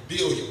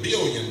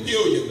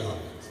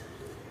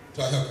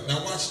to help.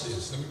 Now watch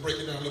this. Let me break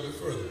it down a little bit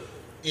further.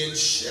 In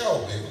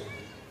Shelby,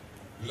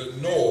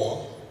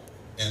 Lenore,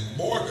 and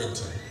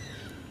Morganton,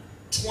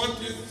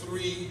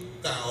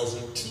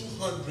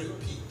 23,200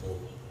 people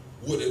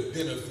would have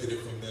benefited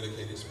from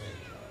Medicaid expansion.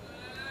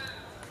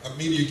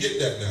 Media, get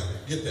that now.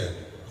 Get that.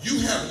 You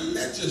have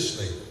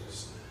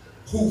legislators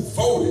who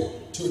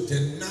voted to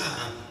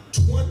deny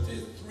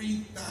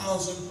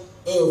 23,000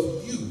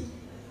 of you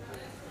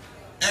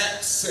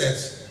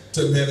access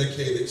to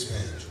Medicaid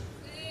expansion.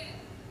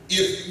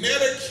 If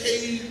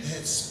Medicaid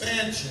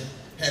expansion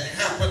had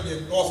happened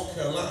in North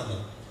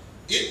Carolina,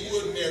 it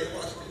would, Mary,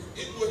 watch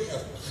this, it would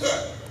have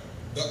cut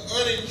the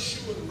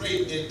uninsured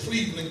rate in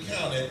Cleveland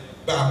County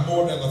by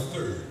more than a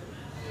third.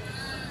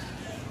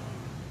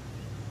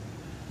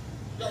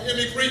 Y'all hear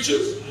me,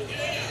 preachers?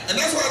 And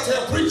that's why I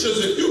tell preachers,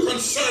 if you're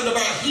concerned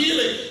about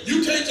healing,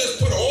 you can't just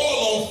put oil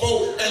on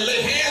folk and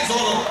lay hands on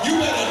them. You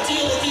better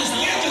deal with these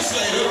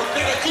legislators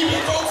that are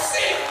keeping folks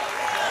sick.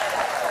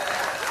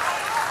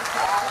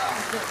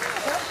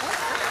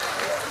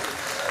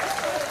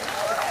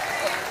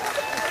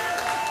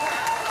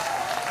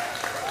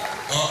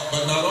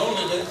 But not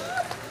only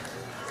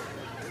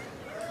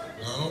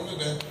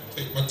that,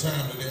 take my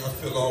time today, I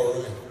feel all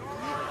right.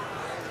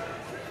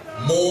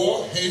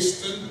 Moore,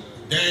 Haston,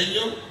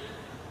 Daniel,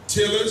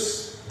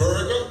 Tillis,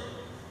 Berger,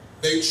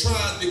 they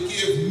tried to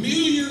give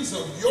millions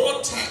of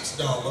your tax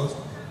dollars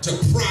to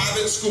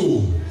private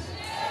schools.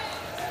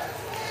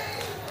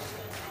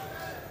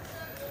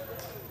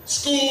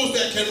 Schools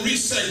that can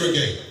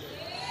resegregate.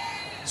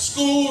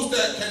 Schools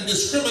that can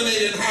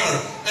discriminate in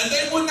hiring. And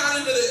they would not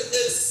even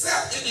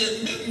accept any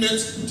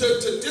amendments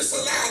to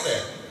disallow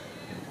that.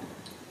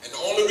 And the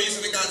only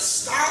reason it got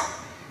stopped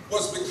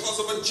was because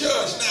of a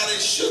judge. Now they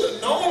should have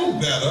known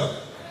better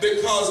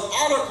because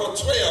Article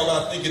 12,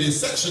 I think it is,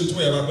 Section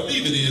 12, I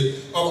believe it is,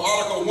 of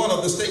Article 1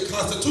 of the state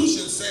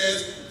constitution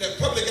says that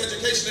public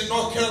education in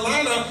North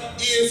Carolina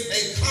is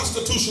a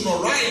constitutional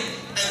right,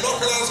 and North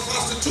Carolina's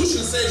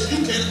constitution says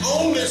you can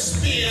only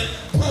spend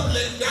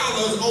public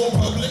dollars on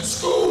public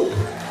schools.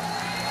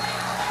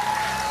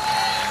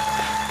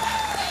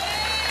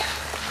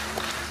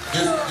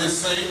 This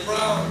same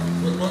crowd,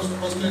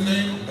 what's their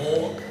name?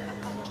 Moore,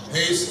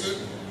 Haston,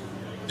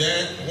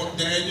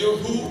 Daniel,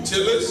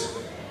 Tillis,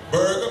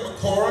 Berger,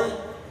 McCory,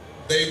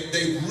 they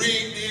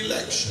rigged the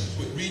elections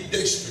with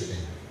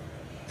redistricting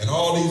and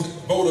all these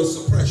voter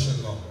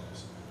suppression laws.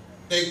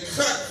 They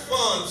cut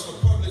funds for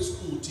public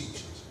school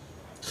teachers,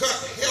 cut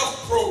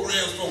health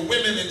programs for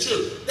women and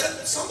children.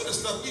 Some of the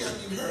stuff we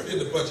haven't even heard in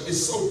the budget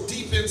is so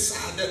deep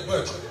inside that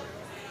budget.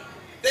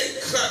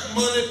 They cut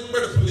money,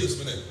 where the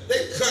policemen at?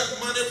 They cut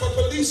money for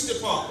police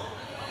department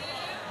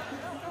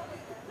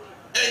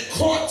and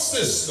court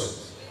systems.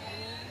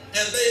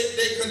 And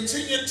they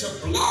continue to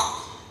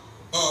block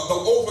the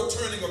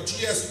overturning of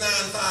GS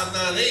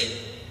 9598,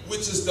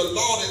 which is the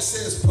law that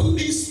says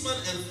policemen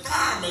and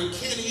firemen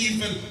can't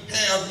even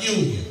have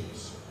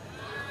unions.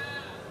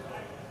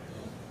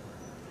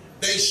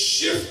 They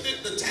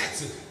shifted the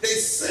taxes. They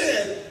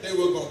said they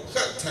were going to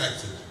cut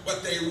taxes,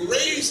 but they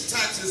raised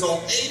taxes on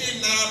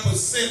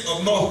 89%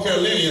 of North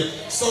Carolinians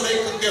so they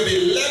could give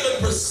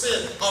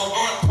 11% of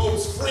Art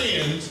Pope's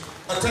friends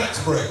a tax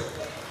break.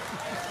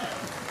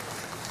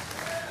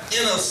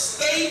 In a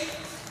state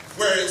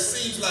where it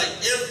seems like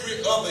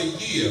every other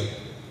year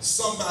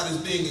somebody's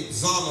being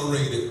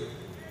exonerated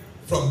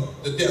from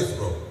the death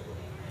row,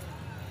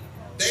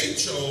 they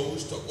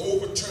chose to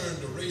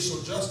overturn the Racial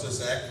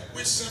Justice Act,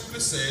 which simply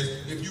says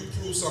if you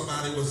prove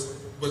somebody was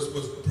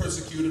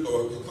persecuted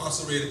or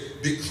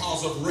incarcerated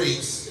because of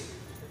race,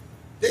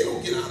 they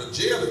don't get out of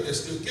jail if they're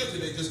still guilty,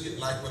 they just get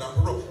life without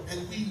parole.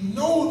 And we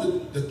know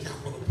that the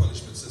capital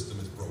punishment system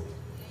is broken.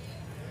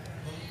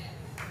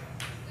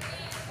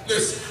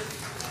 Listen,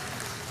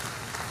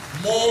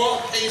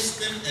 Moore,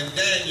 Hastings, and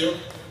Daniel,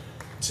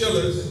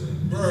 Tillis,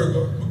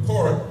 Berger,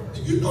 McCord,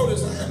 and you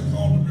notice I haven't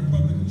called them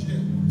Republicans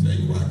yet. Tell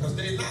you why, because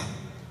they're not.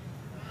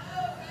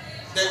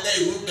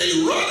 They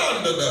run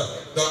under the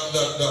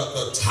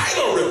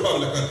title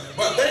Republican,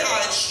 but they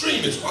are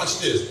extremists. Watch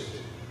this.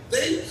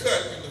 They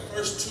cut in the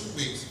first 2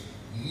 weeks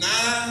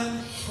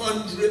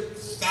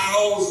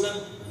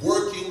 900,000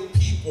 working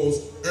people's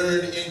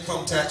earned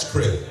income tax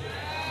credit.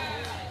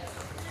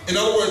 In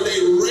other words,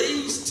 they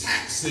raised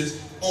taxes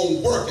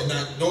on work. And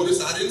now, notice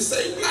I didn't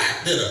say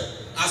black, did I?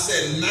 I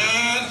said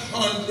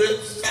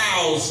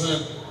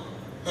 900,000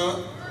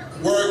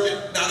 working.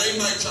 Now, they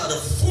might try to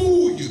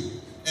fool you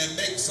and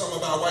make some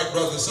of our white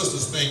brothers and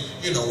sisters think,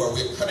 you know, well,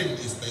 we're cutting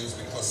these things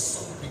because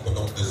some people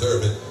don't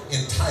deserve it,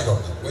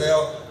 entitlement.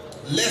 Well,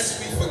 lest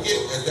we forget,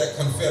 as that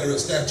Confederate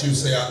statue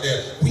say out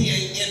there, we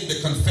ain't in the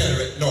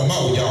Confederate no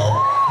more,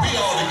 y'all. We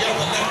all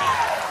together now.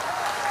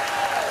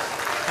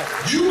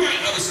 You might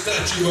have a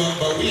statue up,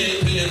 but we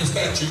ain't paying the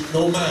statue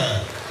no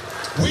mind.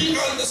 We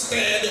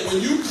understand that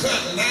when you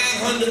cut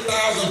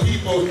 900,000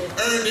 people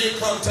earned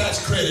income tax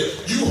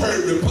credit, you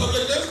hurt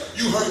Republicans,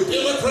 you hurt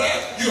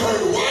Democrats, you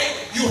hurt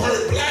white, you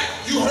hurt black,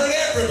 you hurt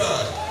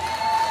everybody.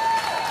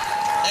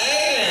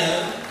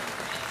 And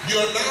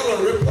you're not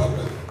a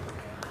Republican.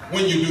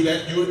 When you do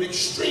that, you're an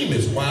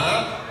extremist.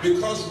 Why?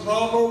 Because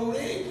Ronald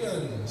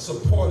Reagan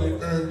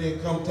supported earned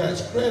income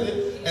tax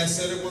credit and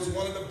said it was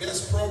one of the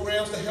best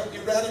programs to help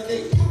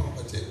eradicate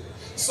poverty.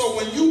 So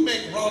when you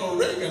make Ronald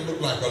Reagan look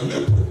like a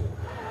liberal,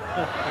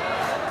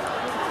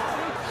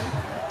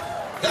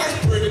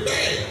 that's pretty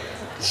bad.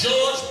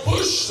 George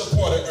Bush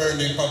supported earned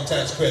income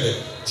tax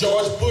credit.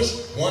 George Bush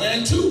 1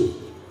 and 2.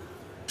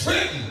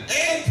 Clinton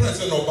and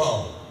President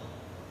Obama.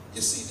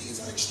 You see,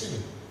 these are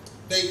extremists.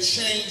 They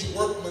changed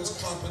workmen's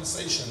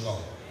compensation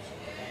laws.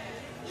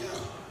 Yeah.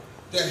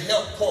 To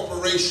help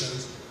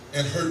corporations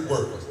and hurt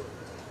workers.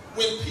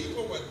 When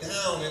people were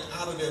down and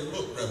out of their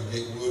look, Reverend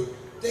Gatewood,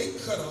 they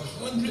cut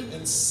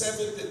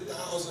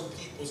 170,000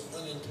 people's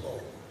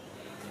unemployed.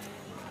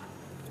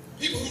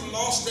 People who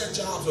lost their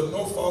jobs of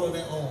no fault of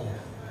their own.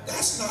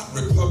 That's not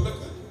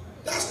Republican.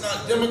 That's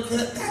not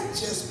Democrat. That's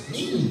just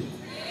mean.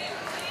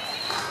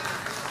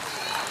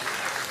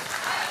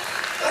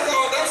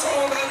 That's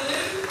all that is.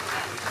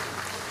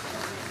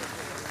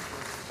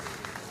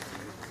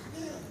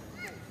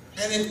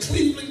 Yeah. And in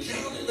Cleveland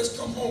County, let's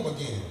come home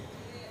again.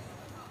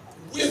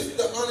 With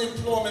the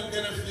unemployment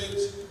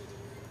benefits,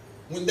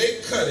 when they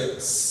cut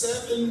it,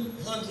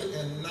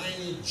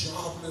 790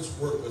 jobless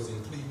workers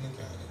in Cleveland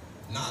County,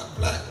 not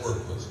black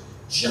workers,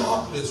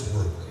 jobless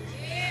workers,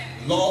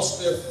 lost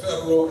their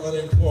federal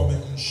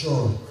unemployment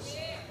insurance.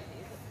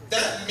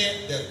 That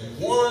meant that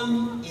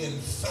 1 in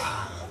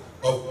 5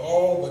 of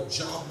all the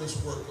jobless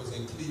workers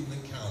in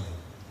Cleveland County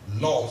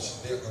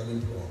lost their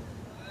unemployment.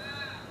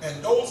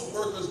 And those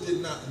workers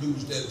did not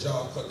lose their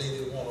job because they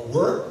didn't want to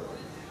work.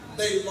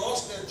 They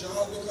lost their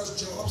job because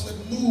jobs had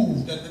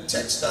moved and the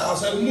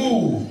textiles had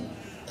moved.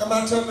 Am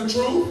I telling the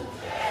truth?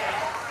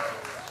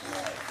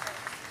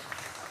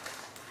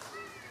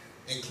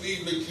 In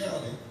Cleveland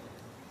County,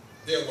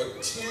 there were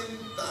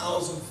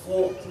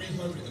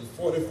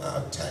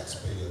 10,345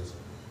 taxpayers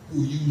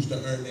who used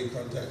the earned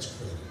income tax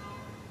credit.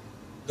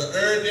 The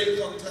earned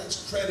income tax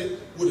credit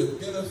would have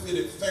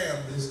benefited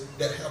families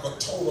that have a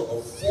total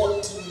of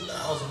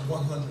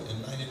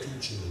 14,192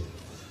 children.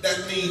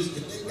 That means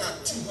if they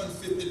got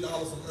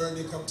 $250 from earned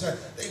income tax,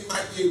 they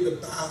might be able to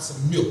buy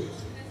some milk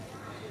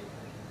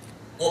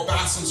or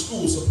buy some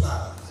school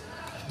supplies.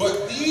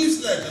 But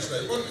these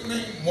legislators, what's the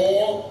name?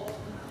 Moore,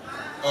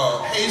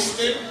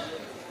 Hastings,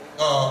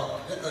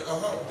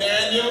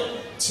 Daniel,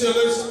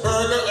 Tillis,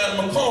 Berger, and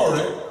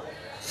McCord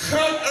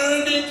cut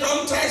earned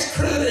income tax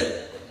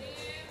credit.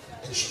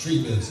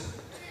 Extremism.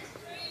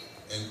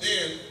 And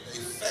then they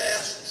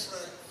fast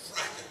track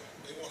frack it.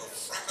 They want to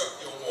frack up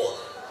your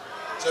water.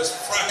 Just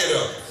frack it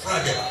up.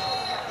 Frack it.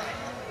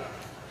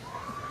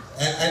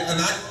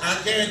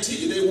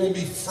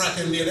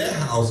 fracking near their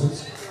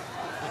houses.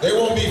 They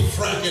won't be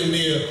fracking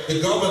near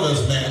the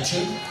governor's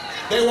mansion.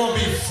 They won't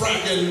be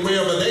fracking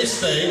wherever they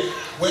stay.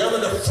 Wherever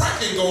the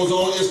fracking goes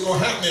on, it's going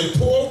to happen in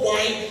poor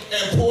white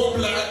and poor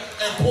black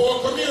and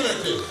poor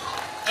communities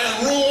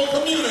and rural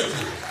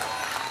communities.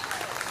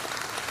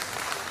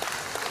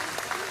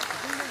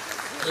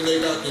 And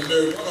they got the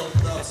nerve. I don't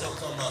put out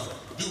something about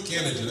Duke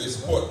Energy. They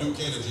support Duke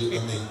Energy.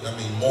 I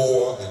mean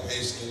Moore and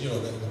Hastings, you know,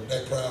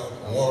 that crowd.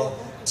 Moore,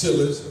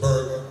 Tillis,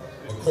 Berger,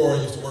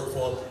 McCoy used to work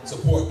for them.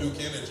 Support Duke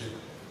Energy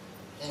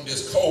on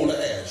this coal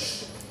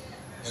ash.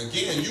 And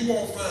again, you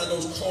won't find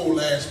those coal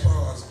ash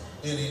ponds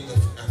in the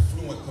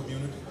affluent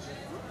communities.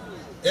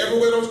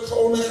 Everywhere those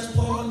coal ash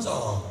ponds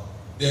are,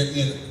 they're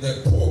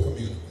poor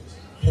communities.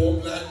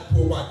 Poor black,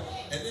 poor white.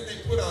 And then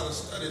they put out a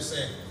study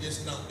saying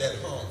it's not that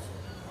harmful.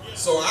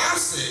 So I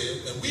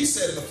said, and we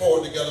said in the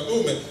Forward Together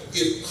movement,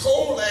 if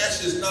coal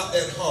ash is not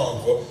that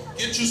harmful,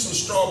 get you some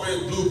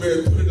strawberry,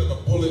 blueberry, put it in a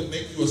bullet,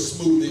 make you a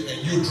smoothie,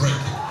 and you drink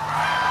it.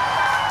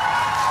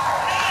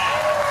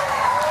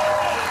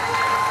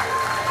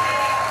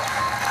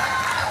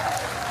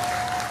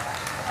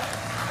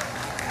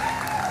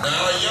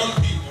 Now, young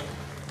people,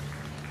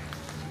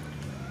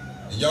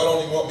 and y'all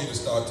don't even want me to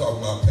start talking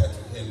about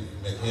Patrick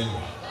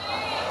McHenry.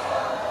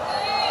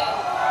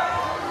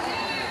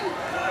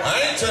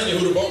 I ain't telling you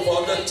who to vote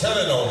for, I'm just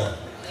telling on him.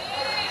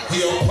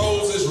 He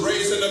opposes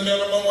raising the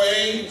minimum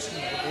wage,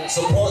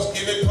 supports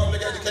giving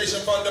public education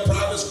fund to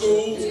private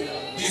schools.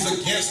 He's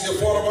against the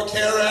Affordable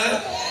Care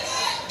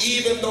Act,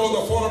 even though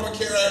the Affordable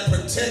Care Act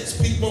protects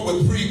people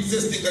with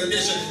pre-existing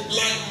conditions,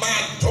 like my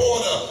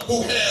daughter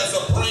who has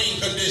a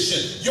brain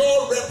condition.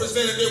 Your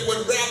representative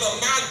would rather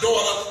my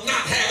daughter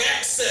not have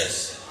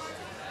access.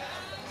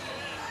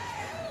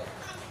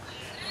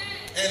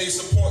 And he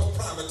supports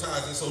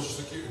privatizing Social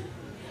Security.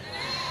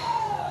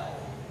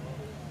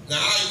 Now,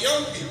 our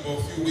young people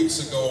a few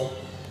weeks ago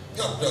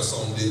helped us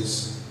on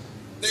this.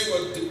 They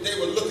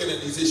were looking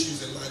at these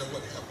issues in light of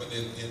what happened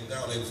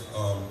down in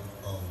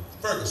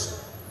Ferguson,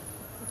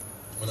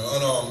 when an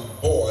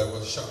unarmed boy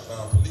was shot by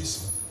a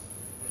policeman.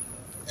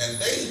 And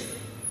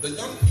the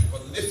young people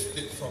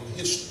lifted from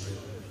history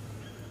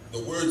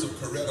the words of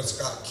Coretta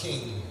Scott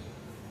King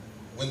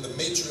when the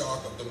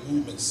matriarch of the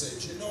movement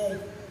said, you know,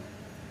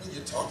 when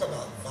you talk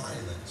about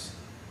violence,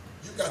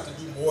 you got to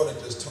do more than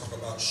just talk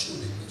about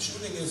shooting.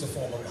 Shooting is a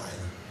form of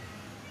violence.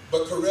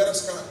 But Coretta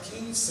Scott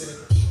King said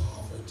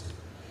poverty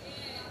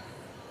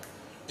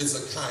is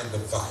a kind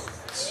of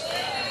violence.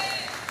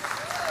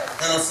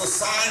 And a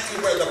society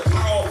where the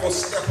powerful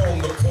step on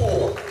the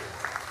poor,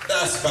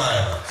 that's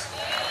violence.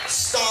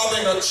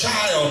 Starving a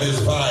child is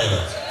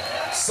violence.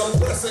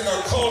 Suppressing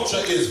a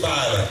culture is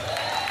violent.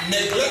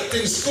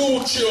 Neglecting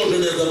school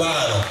children is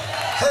violent.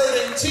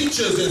 Hurting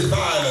teachers is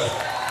violent.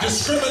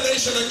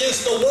 Discrimination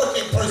against the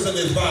working person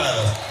is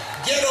violence.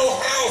 Ghetto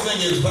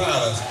housing is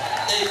violence.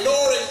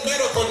 Ignoring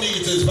medical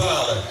needs is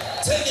violent.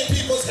 Taking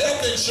people's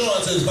health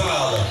insurance is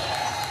violent.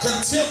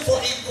 Contempt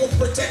for equal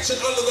protection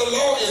under the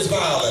law is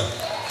violent.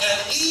 And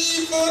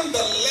even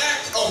the lack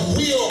of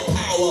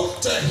willpower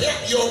to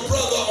help your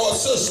brother or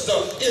sister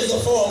is a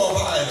form of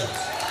violence.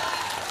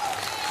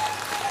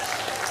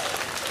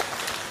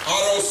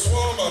 Otto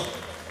Schwimmer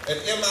at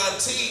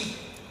MIT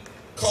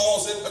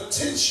calls it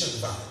attention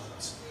violence.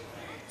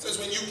 Says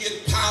when you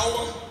get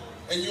power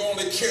and you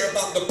only care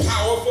about the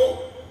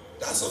powerful,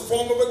 that's a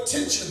form of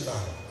attention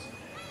violence.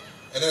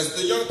 And as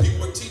the young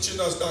people were teaching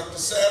us, Dr.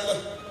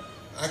 Sadler,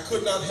 I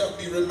could not help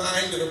be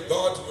reminded of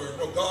God's word.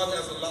 Well, God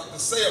has a lot to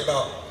say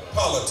about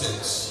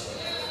politics.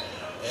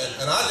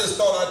 And I just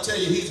thought I'd tell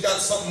you, he's got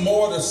something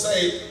more to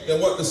say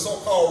than what the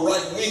so-called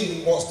right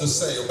wing wants to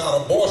say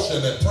about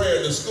abortion and prayer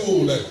in the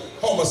school and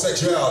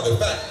homosexuality. In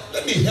fact,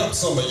 let me help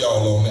some of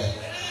y'all on that.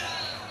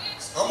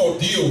 I'm going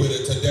to deal with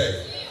it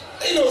today.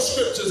 Ain't no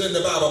scriptures in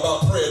the Bible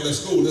about prayer in the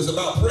school. It's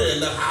about prayer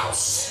in the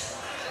house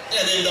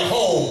and in the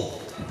home.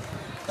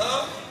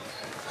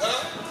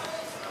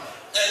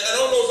 And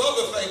on those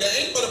other things, there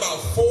ain't but about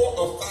 4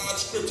 or 5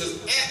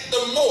 scriptures at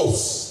the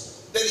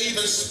most that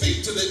even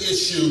speak to the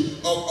issue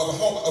of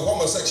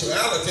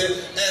homosexuality,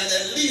 and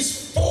at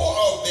least 4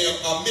 of them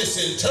are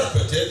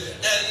misinterpreted,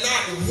 and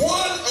not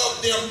one of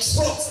them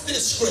trumps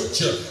this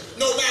scripture.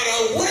 No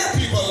matter where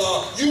people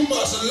are, you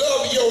must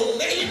love your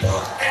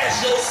neighbor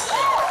as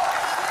yourself.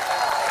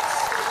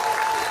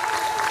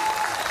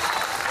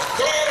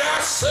 God, I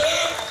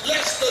said,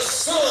 let the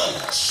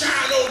sun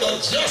shine on the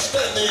just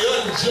and the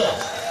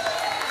unjust.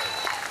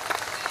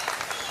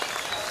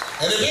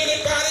 And if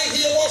anybody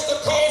here wants to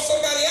call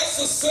somebody else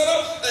a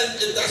sinner, and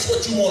if that's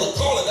what you want to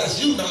call it, that's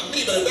you, not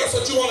me, but if that's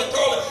what you want to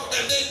call it,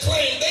 and they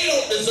claim they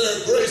don't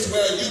deserve grace,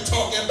 well, you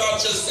talking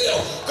about yourself,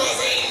 because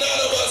ain't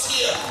none of us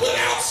here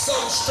without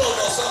some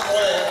struggle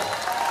somewhere.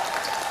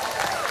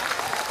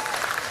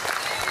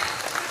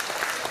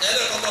 And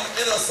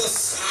in a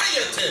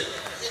society,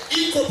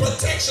 equal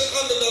protection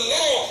under the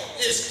law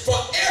is for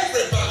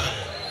everybody.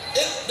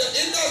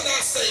 It doesn't shall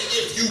not say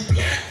if you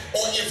black,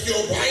 or if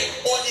you're white,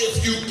 or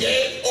if you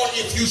gay, or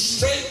if you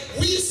straight.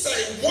 We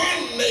say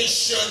one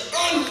nation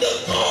under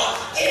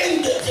God,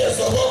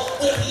 indivisible,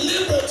 with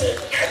liberty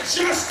and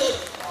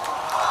justice.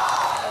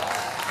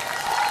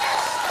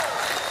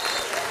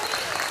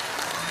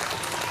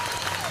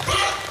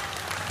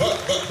 But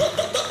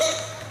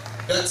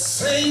that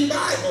same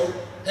Bible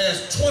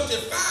has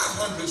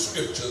 2,500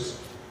 scriptures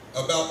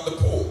about the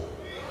poor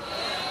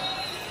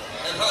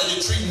and how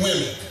you treat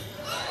women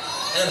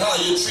and how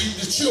you treat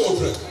the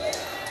children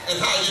and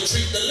how you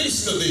treat the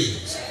least of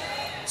these.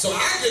 So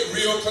I get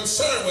real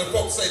concerned when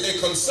folks say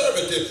they're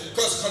conservative,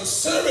 because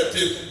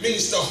conservative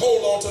means to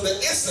hold on to the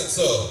essence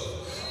of.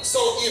 So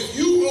if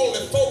you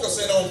only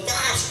focusing on 5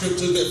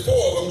 scriptures that 4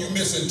 of them you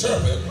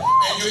misinterpret,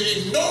 and you're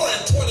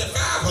ignoring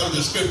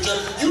 2,500 scripture,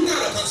 you're not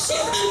a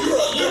conservative, you're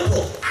a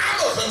liberal. I'm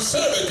a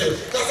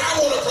conservative because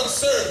I want to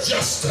conserve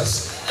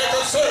justice and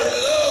conserve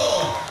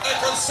love and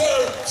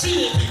conserve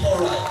treating people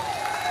right.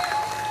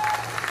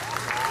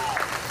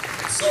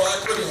 So I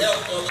couldn't help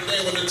the other day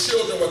when the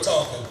children were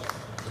talking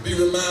to be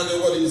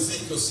reminded what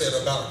Ezekiel said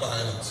about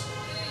violence.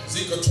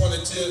 Ezekiel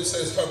 20:10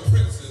 says, her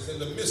princes in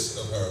the midst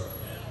of her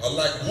are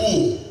like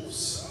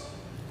wolves.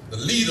 The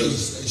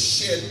leaders, they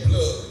shed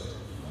blood.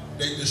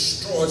 They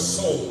destroy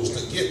souls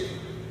to get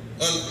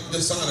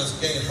dishonest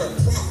gain. Her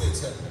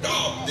prophets have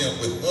dogged them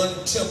with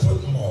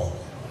untempered maw.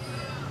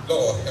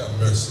 Lord have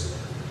mercy.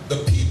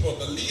 The people,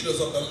 the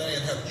leaders of the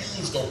land have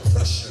used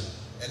oppression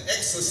and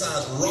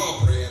exercised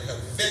robbery and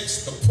have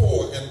vexed the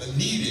poor and the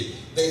needy.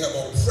 They have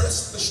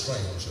oppressed the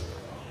stranger.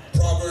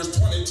 Proverbs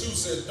 22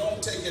 says,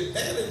 don't take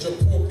advantage of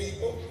poor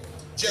people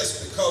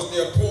just because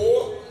they're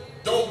poor.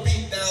 Don't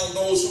beat down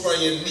those who are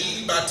in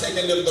need by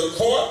taking them to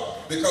court,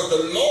 because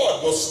the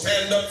Lord will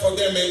stand up for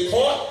them in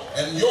court,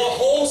 and your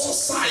whole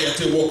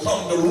society will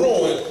come to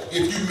ruin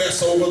if you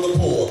mess over the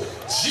poor.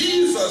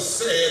 Jesus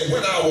said,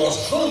 when I was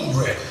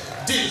hungry,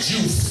 did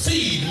you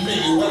feed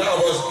me? When I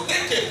was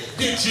naked,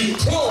 did you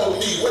clothe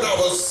me? When I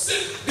was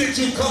sick, did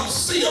you come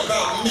see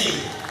about me?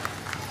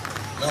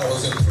 When I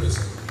was in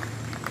prison,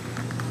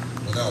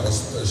 when I was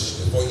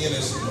thirsty, for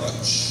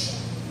inasmuch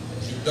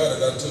you've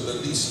done it unto the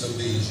least of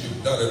these,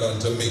 you've done it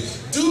unto me.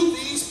 Do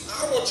these,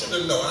 I want you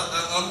to know,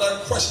 I'm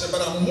not questioning,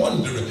 but I'm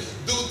wondering,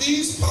 do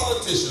these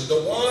politicians,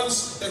 the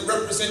ones that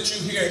represent you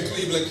here in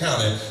Cleveland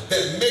County,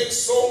 that make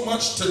so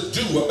much to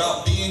do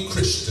about being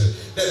Christian,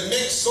 that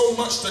make so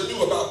much to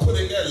do about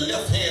putting their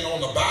left hand on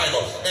the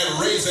Bible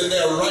and raising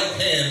their right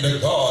hand to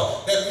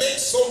God, that make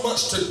so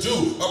much to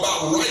do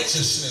about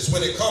righteousness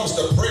when it comes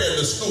to prayer in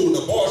the school,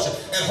 abortion,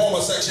 and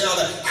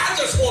homosexuality, I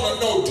just want to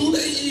know, do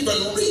they even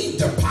read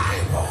the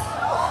Bible?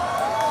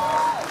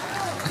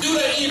 Do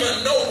they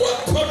even know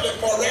what public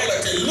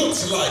morality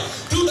looks like?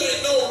 Do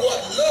they know what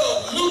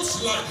love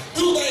looks like?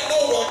 Do they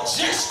know what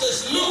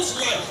justice looks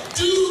like?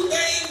 Do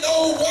they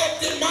know what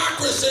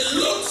democracy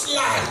looks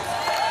like?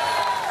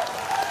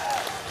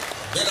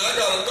 Then I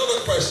got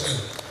another question.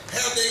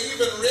 Have they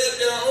even read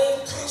their own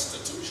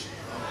Constitution?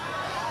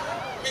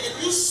 I mean,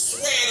 if you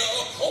swear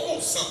to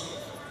uphold something,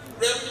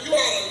 Reverend, you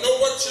ought to know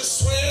what you're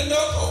swearing to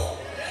uphold.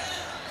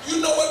 You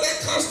know what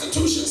that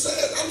Constitution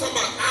says? I'm talking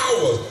about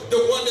ours,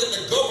 the one that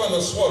the governor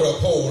swore to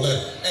uphold,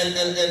 and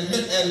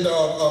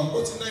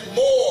what's his name,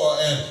 Moore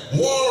and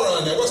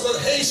Warren, and what's that,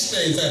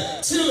 Hastings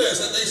and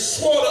Tillis, and they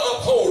swore to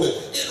uphold it.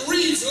 It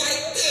reads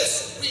like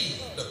this: we,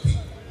 the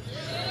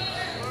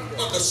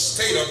people of the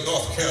state of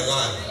North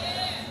Carolina,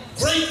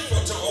 grateful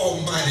to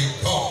Almighty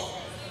God,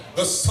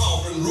 the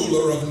sovereign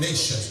ruler of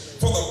nations,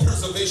 for the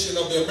preservation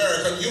of the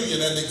American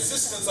Union and the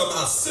existence of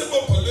our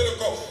civil,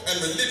 political, and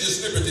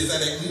religious liberties,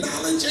 and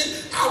acknowledging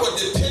our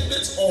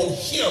dependence on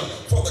Him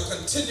for the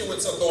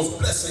continuance of those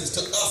blessings to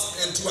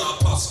us and to our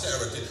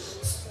posterity.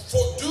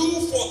 For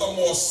the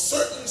more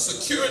certain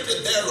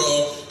security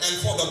thereof, and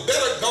for the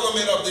better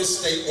government of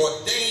this state,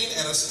 ordain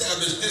and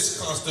establish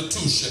this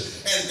Constitution.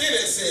 And then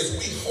it says,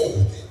 we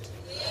hold it.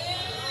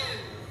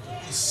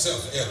 It's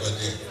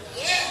self-evident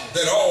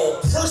that all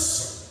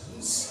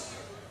persons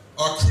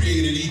are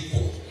created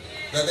equal,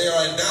 that they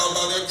are endowed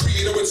by their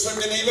Creator with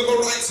certain inalienable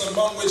rights,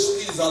 among which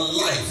is a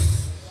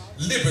life,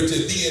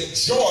 liberty, the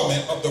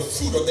enjoyment of the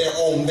fruit of their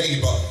own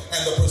labor,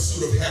 and the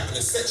pursuit of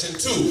happiness. Section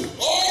 2,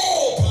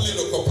 all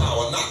political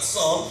power, not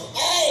some,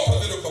 all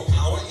political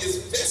power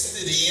is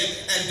vested in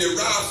and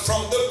derived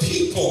from the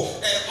people,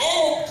 and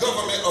all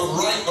government of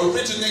right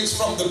originates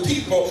from the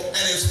people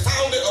and is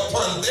founded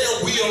upon their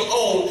will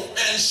own,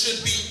 and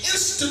should be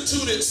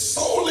instituted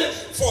solely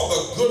for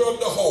the good of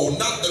the whole,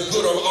 not the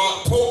good of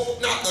Art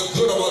Pope, not the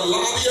good of a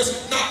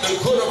lobbyist, not the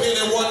good of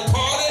any one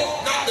party,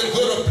 not the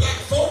good of black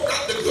folk,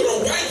 not the good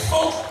of white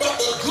folk, but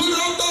the good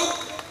of the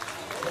whole.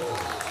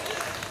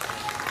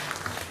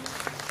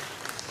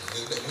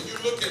 When you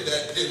look at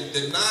that,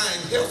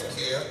 denying health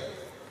care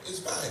is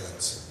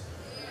violence.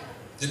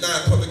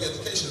 Denying public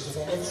education is a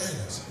form of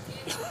violence.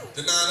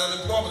 Denying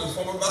unemployment is a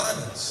form of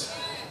violence.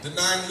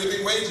 Denying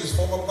living wages is a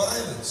form of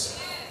violence.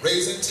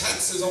 Raising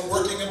taxes on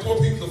working and poor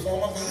people is a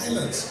form of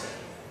violence.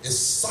 It's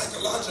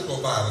psychological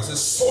violence, it's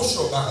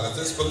social violence,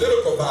 it's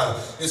political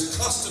violence, it's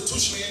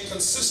constitutionally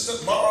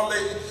inconsistent, morally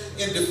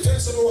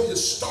indefensible,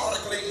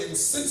 historically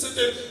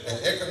insensitive, and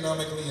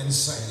economically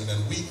insane,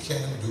 and we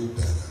can do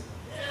better.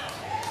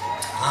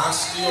 I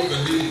still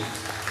believe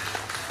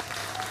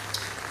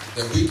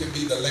that we can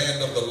be the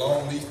land of the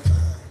longleaf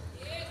pine,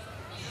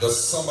 the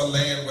summer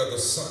land where the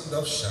sun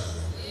doth shine,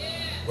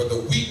 where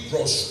the wheat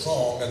grows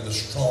strong and the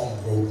strong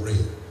grow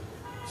great.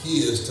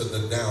 Here's to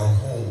the down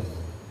home,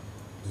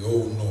 the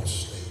old North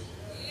State.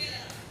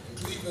 In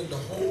Cleveland, the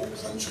whole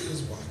country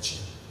is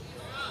watching.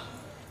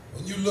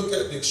 When you look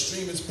at the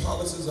extremist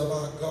policies of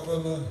our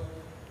governor,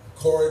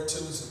 Corey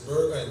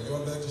Tillotson-Berger, and your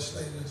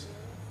legislators,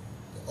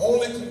 the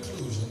only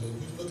conclusion, when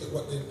you look at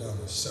what they've done,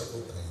 is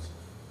several things.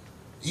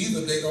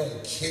 Either they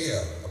don't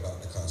care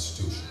about the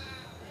Constitution,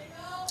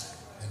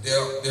 and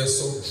they're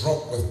so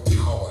drunk with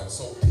power and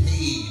so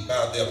paid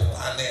by their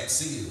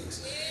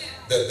financiers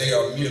that they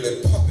are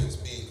merely puppets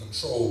being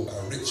controlled by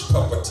rich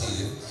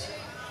puppeteers,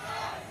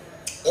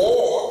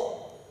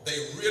 or they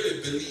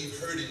really believe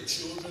hurting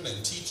children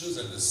and teachers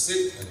and the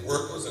sick and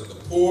workers and the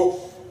poor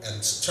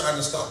and trying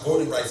to stop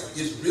voting rights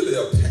is really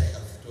a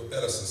path to a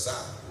better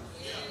society.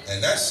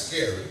 And that's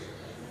scary.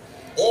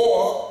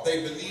 Or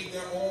they believe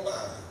their own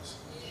lies.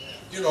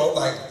 You know,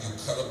 like you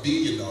cut $1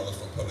 billion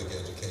from public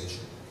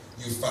education,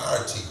 you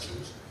fire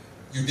teachers,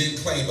 you didn't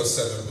claim a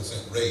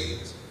 7%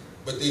 raise,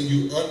 but then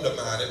you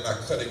undermine it by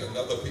cutting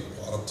another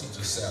part of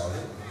teachers'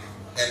 salary,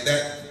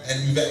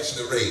 and you've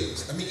actually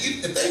raised. I mean,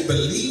 if they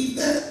believe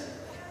that,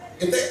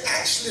 if they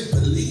actually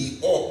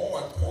believe, or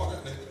more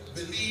importantly,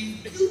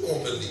 believe you're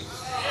going to believe,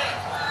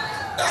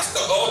 that's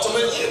the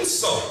ultimate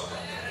insult.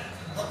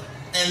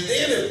 And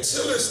then if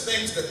Tillis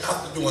thinks that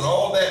after doing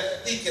all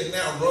that, he can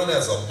now run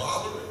as a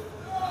moderate.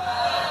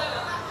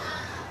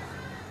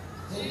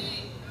 Yeah.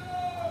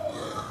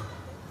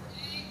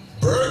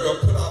 Berger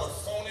put out a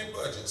phony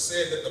budget,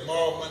 said that the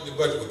Tomorrow Monday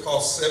budget would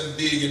cost $7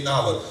 billion.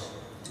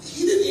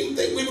 He didn't even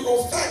think we were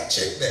going to fact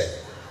check that.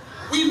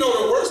 We know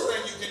the worst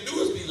thing you can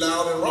do is be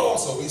loud and wrong,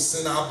 so we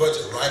sent our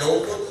budget right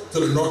over to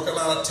the North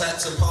Carolina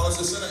Tax and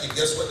Policy Center, and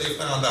guess what they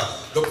found out?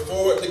 The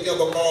Forward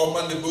Together Tomorrow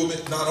Monday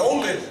movement not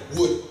only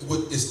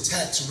is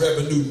tax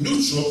revenue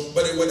neutral,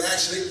 but it would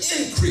actually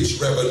increase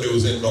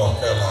revenues in North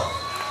Carolina.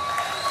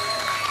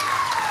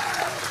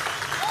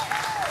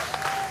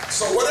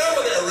 So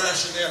whatever their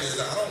rationale is,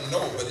 I don't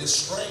know, but it's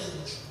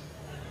strange.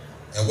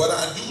 And what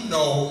I do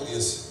know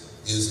is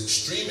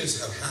extremists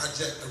have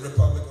hijacked the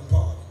Republican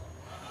Party.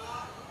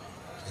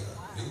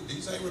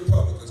 These ain't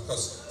Republicans,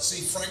 because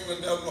see,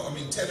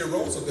 Teddy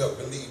Roosevelt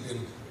believed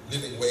in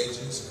living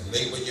wages and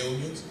labor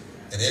unions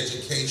and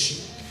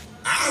education.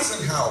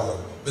 Eisenhower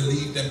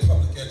believed in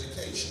public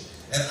education.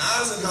 And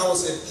Eisenhower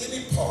said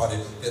any party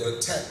that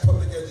attacked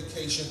public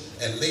education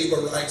and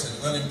labor rights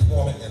and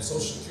unemployment and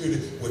Social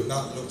Security would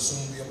not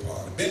soon be a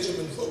party.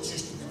 Benjamin Hooks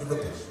used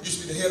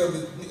to be the head of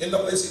the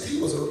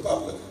NAACP, was a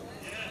Republican.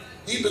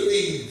 He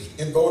believed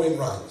in voting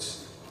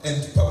rights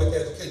and public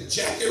education.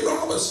 Jackie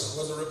Robinson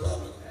was a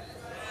Republican.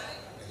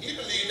 He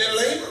believed in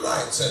labor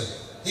rights and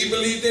he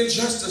believed in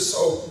justice. So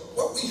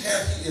what we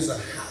have here is a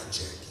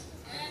hijacking.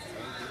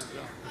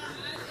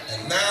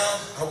 And now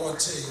I want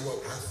to tell you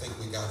what I think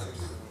we got to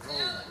do.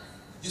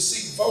 You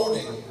see,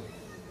 voting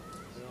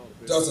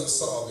doesn't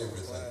solve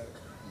everything,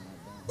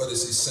 but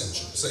it's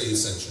essential. Say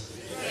essential.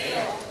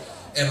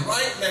 And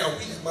right now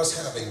we must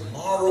have a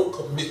moral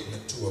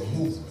commitment to a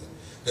movement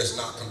that's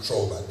not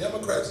controlled by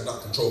Democrats,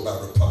 not controlled by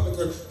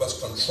Republicans, but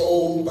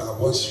controlled by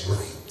what's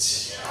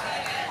right.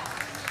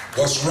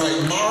 What's right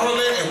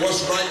morally and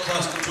what's right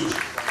constitutionally.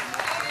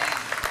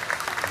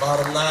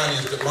 Bottom line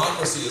is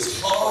democracy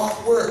is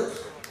hard work.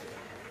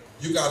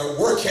 You got to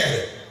work at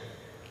it.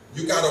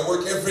 You got to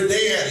work every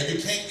day at it.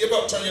 You can't give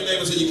up. Turn your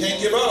neighbor and say, you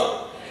can't give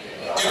up.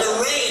 If it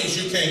rains,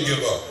 you can't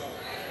give up.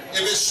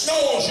 If it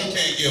snows, you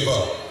can't give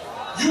up.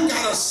 You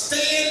got to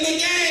stay in the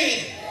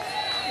game.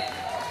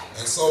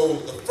 And so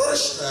the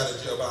first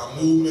strategy of our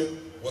movement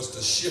was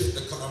to shift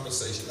the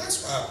conversation.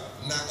 That's why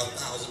not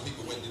 1,000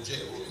 people went to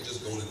jail. We didn't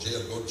just go to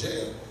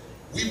jail.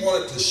 We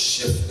wanted to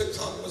shift the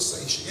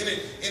conversation.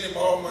 Any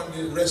Tomorrow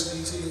Monday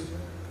arrestees here?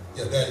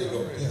 Yeah, there you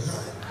go. Yeah,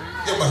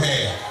 hi. Give them a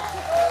hand.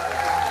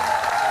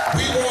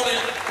 We wanted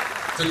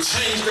to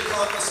change the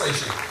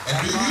conversation. And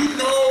do you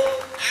know,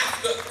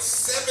 after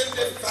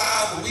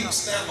 75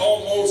 weeks now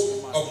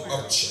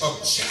almost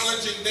of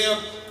challenging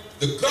them,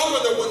 the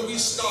governor, when we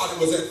started,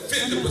 was at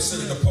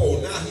 50% in the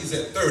poll. Now he's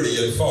at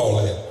 30 and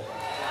falling.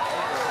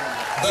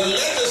 The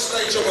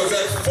legislature was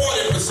at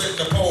 40% in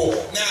the poll.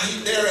 Now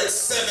they're at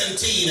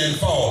 17 and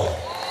falling.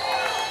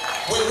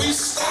 When we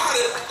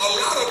started, a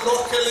lot of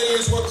North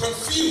Carolinians were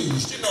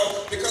confused,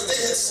 because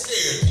they had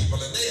scared people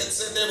and they had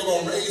said they were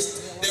going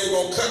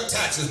to cut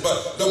taxes.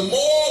 But the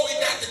more we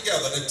got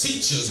together, the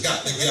teachers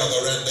got together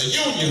and the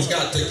unions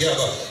got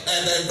together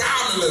and the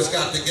environmentalists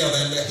got together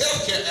and the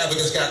healthcare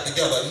advocates got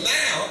together.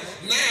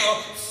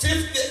 Now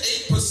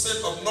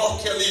 58% of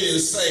North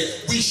Carolinians say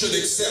we should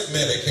accept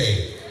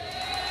Medicaid.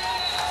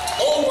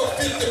 Over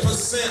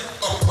 50%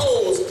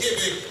 oppose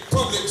giving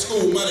public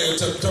school money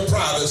to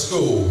private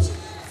schools.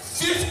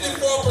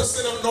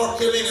 54% of North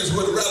Carolinians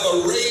would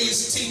rather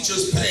raise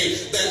teachers' pay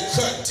than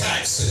cut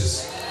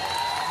taxes.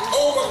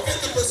 Over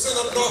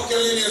 50% of North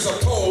Carolinians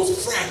oppose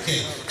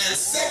fracking, and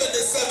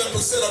 77%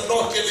 of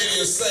North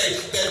Carolinians say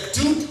that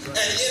Duke and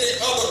any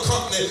other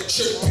company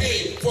should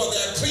pay for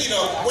their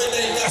cleanup when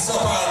they mess up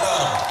our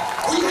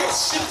environment. We have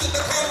shifted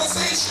the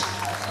conversation.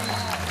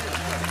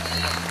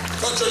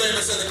 Touch your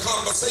neighbor and say the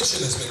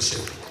conversation has been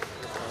shifted.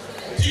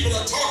 People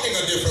are talking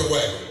a different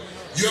way.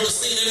 You ever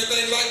seen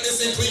anything like this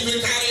in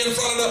Cleveland County in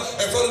front of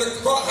the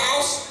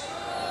courthouse?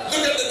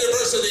 Look at the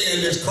diversity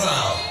in this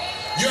crowd.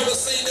 You ever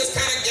seen this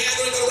kind of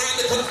gathering around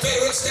the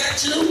Confederate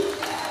statue?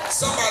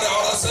 Somebody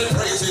ought to say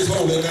praise his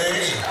holy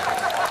name.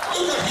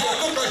 Look at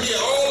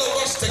here, all of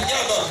us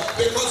together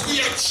because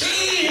we have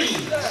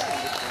changed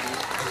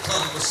the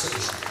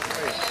conversation.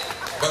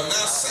 But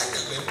now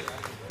secondly,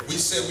 we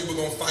said we were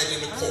going to fight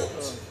in the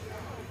courts.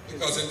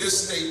 Because in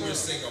this state we're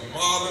seeing a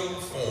modern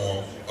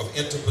form of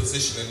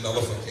interposition and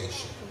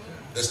nullification.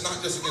 That's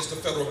not just against the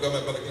federal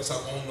government, but against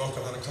our own North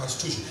Carolina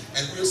Constitution.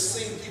 And we're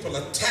seeing people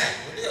attack.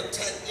 When they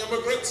attack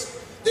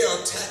immigrants, they are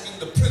attacking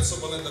the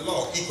principle in the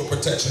law, equal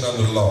protection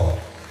under the law.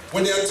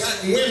 When they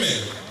attack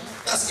women,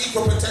 that's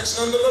equal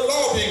protection under the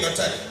law being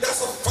attacked.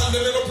 That's a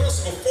fundamental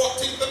principle,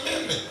 14th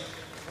Amendment.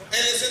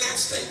 And it's in our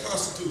state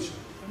constitution.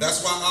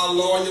 That's why our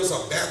lawyers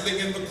are battling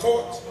in the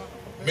courts.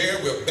 Mayor,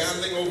 we're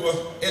battling over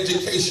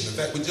education. In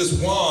fact, we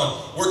just won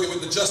working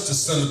with the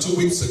Justice Center 2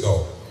 weeks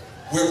ago.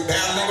 We're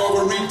battling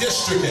over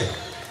redistricting.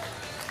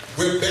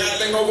 We're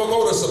battling over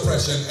voter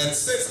suppression. And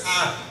since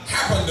I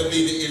happen to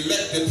be the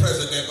elected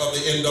president of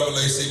the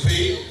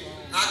NAACP,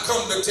 I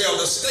come to tell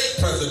the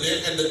state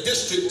president and the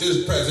district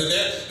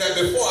president that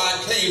before I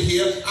came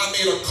here, I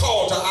made a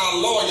call to our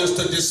lawyers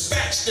to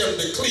dispatch them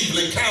to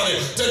Cleveland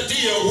County to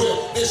deal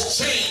with this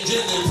change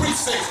in the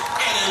precincts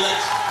and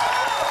elections.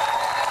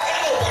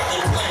 Ain't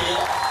nobody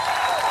playing.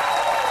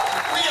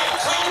 We have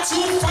come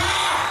too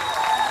far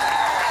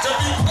to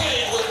be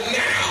played with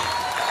now.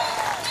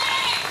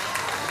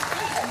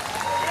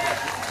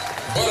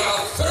 But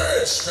our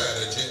third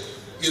strategy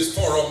is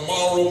for a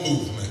moral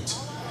movement,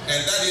 and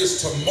that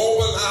is to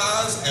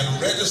mobilize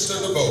and register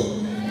to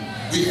vote.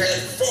 We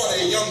had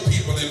 40 young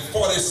people in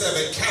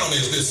 47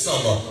 counties this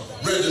summer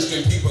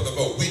registering people to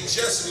vote. We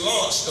just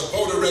launched a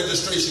voter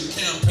registration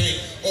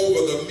campaign over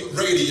the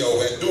radio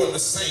and doing the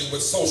same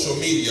with social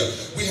media.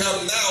 We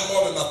have now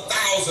more than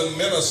 1,000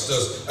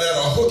 ministers that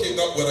are hooking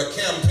up with a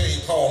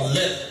campaign called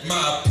Let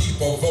My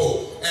People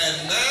Vote.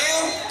 And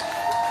now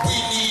we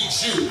need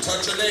you.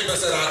 Touch your neighbor and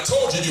say, I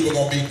told you you were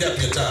going to be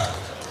deputized.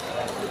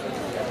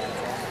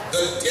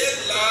 The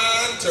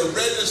deadline to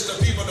register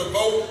people to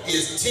vote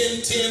is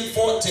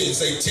 10-10-14.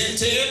 Say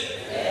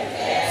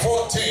 10-10-14.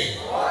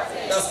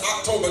 That's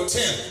October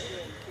 10th.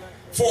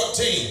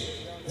 14.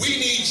 We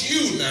need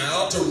you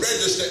now to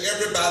register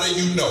everybody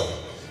you know.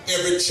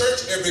 Every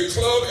church, every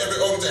club, every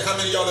organization. How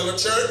many of y'all in a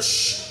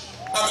church?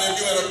 How many of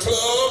you in a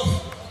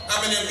club? How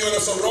many of you in a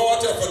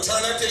sorority, a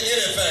fraternity,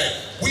 anything?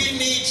 We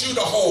need you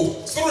to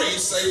hold 3,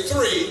 say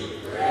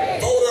 3.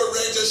 Voter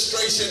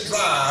registration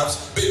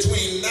drives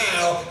between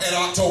now and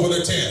October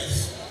the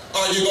 10th.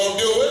 Are you going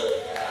to do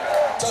it?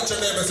 Touch your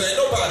neighbor and say,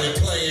 nobody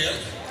playing.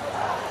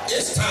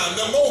 It's time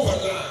to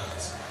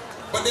mobilize.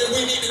 But then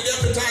we need to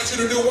deputize you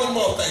to do one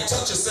more thing.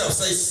 Touch yourself.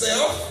 Say,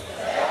 self,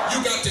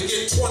 you got to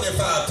get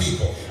 25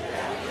 people.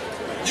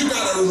 You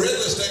got to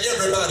register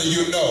everybody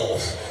you know.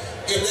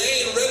 If they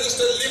ain't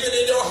registered living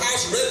in your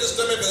house,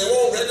 register them. If they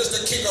won't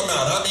register, kick them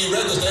out. I mean,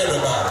 register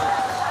everybody.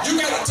 You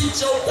got to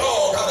teach your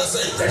dog how to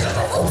say,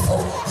 register,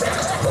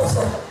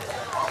 register.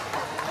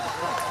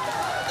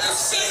 That's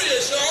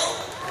serious,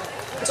 y'all.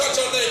 Touch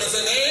your neighbor.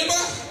 Say,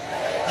 neighbor,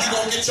 you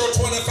going to get your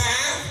 25?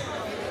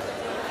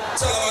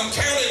 Tell them I'm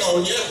counting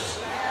on you.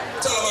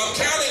 Tell them I'm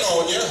counting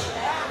on you.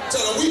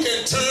 Tell them we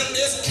can turn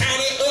this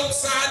county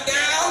upside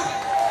down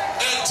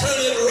and turn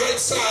it right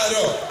side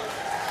up.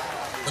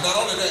 But not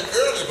only that,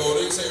 early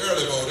voting, say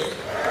early voting.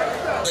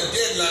 The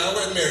deadline,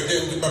 wait a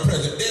minute, my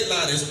president,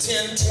 deadline is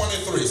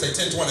 10/23, say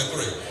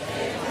 10/23.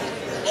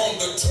 On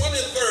the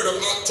 23rd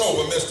of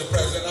October, Mr.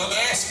 President, I'm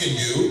asking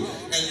you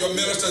and your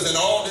ministers and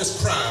all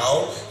this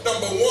crowd,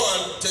 number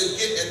one, to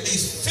get at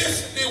least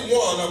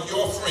 51 of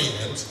your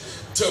friends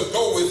to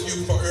go with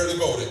you for early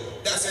voting.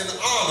 That's in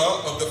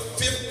honor of the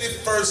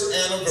 51st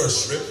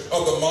anniversary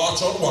of the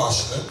March on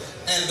Washington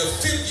and the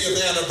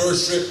 50th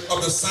anniversary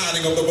of the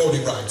signing of the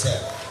Voting Rights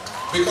Act.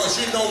 Because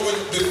you know,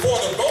 before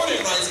the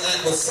Voting Rights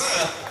Act was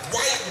signed,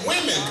 white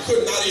women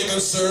could not even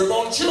serve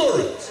on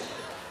juries.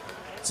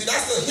 See,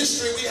 that's the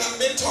history we haven't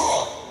been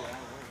taught.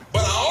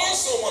 But I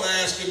also want to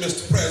ask you,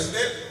 Mr.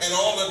 President, and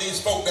all of these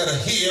folk that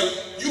are here,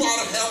 you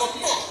ought to have a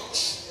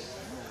march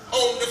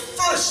on the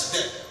first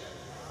day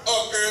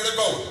of early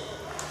voting.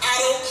 I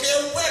don't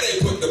care where they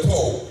put the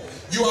poll.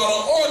 You ought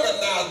to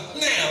organize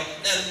now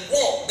and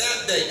walk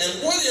that day.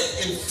 And what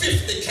if in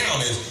 50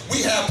 counties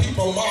we have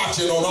people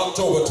marching on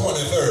October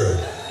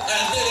 23rd?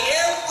 And then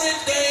every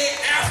day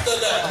after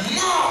that,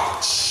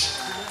 march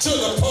to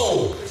the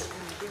polls.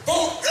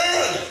 Vote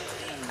early.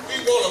 We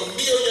we want 1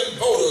 million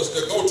voters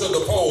to go to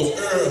the polls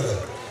early.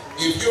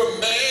 If you're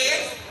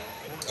mad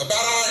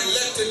about our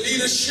elected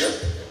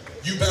leadership,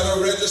 you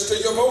better register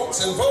your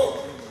votes and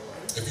vote.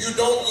 If you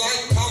don't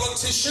like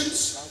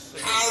politicians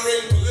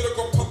hiring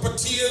political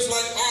puppeteers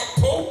like Art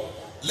Pope,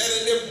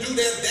 letting them do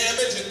their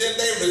damage and then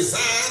they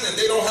resign and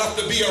they don't have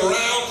to be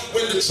around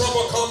when the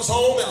trouble comes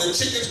home and the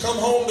chickens come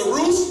home to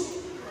roost,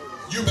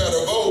 you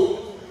better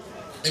vote.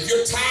 If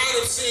you're tired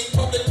of seeing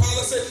public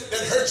policy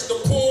that hurts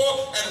the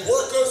poor and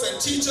workers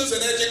and teachers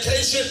and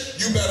education,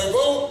 you better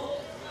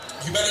vote.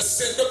 You better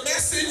send a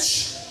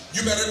message.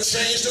 You better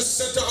change the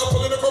center of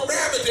political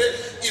gravity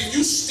if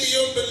you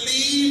still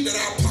believe that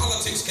our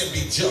politics can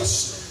be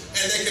just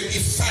and they can be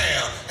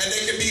fair and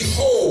they can be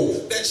whole,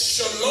 that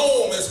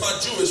shalom, as my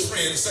Jewish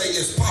friends say,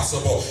 is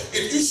possible.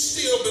 If you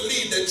still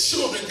believe that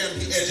children can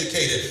be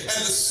educated and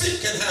the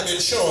sick can have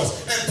insurance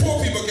and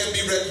poor people can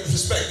be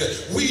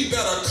respected, we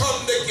better come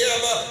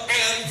together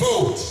and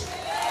vote.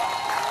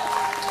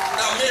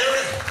 Now,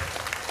 Mary,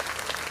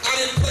 I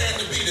didn't plan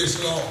to be this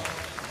long,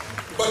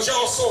 but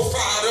y'all so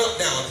fired up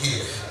down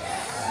here.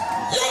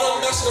 Y'all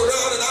done messed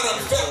around and I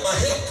done felt my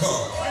help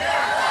come.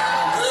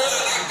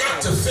 Girl, I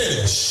got to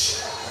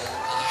finish.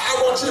 I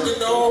want you to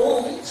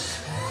know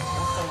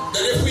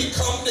that if we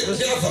come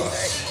together,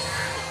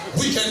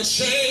 we can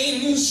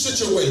change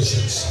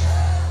situations.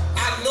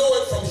 I know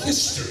it from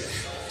history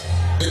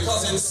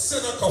because in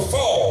Seneca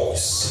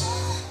Falls,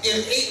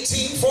 in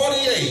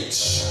 1848,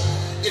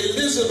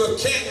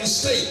 Elizabeth Canton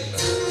Staten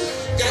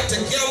got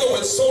together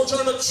with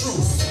Sojourner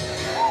Truth,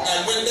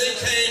 and when they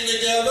came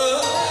together,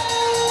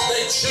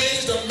 they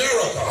changed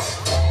America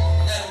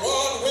and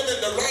won women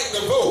the right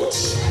to vote.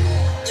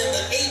 In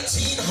the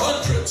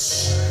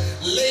 1800s,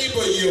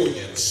 labor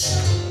unions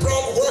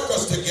brought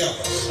workers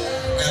together,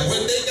 and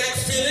when they got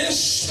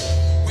finished,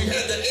 we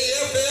had the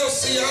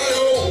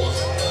AFL-CIO,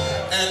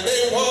 and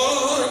they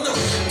won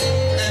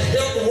and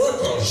helped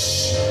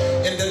workers.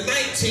 In the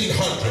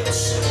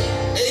 1900s,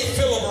 A.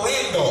 Philip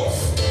Randolph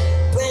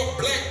brought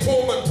black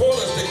Pullman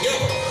porters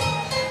together,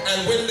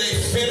 and when they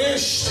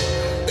finished,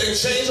 they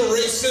changed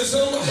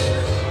racism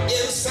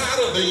inside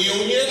of the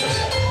union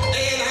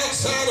and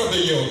outside of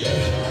the union.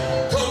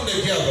 Come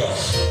together.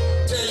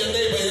 Tell your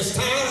neighbor it's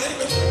time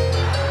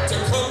to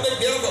come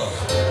together.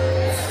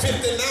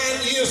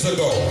 59 years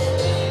ago,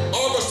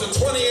 August the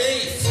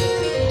 28th,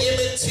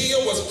 Emmett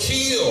Till was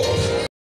killed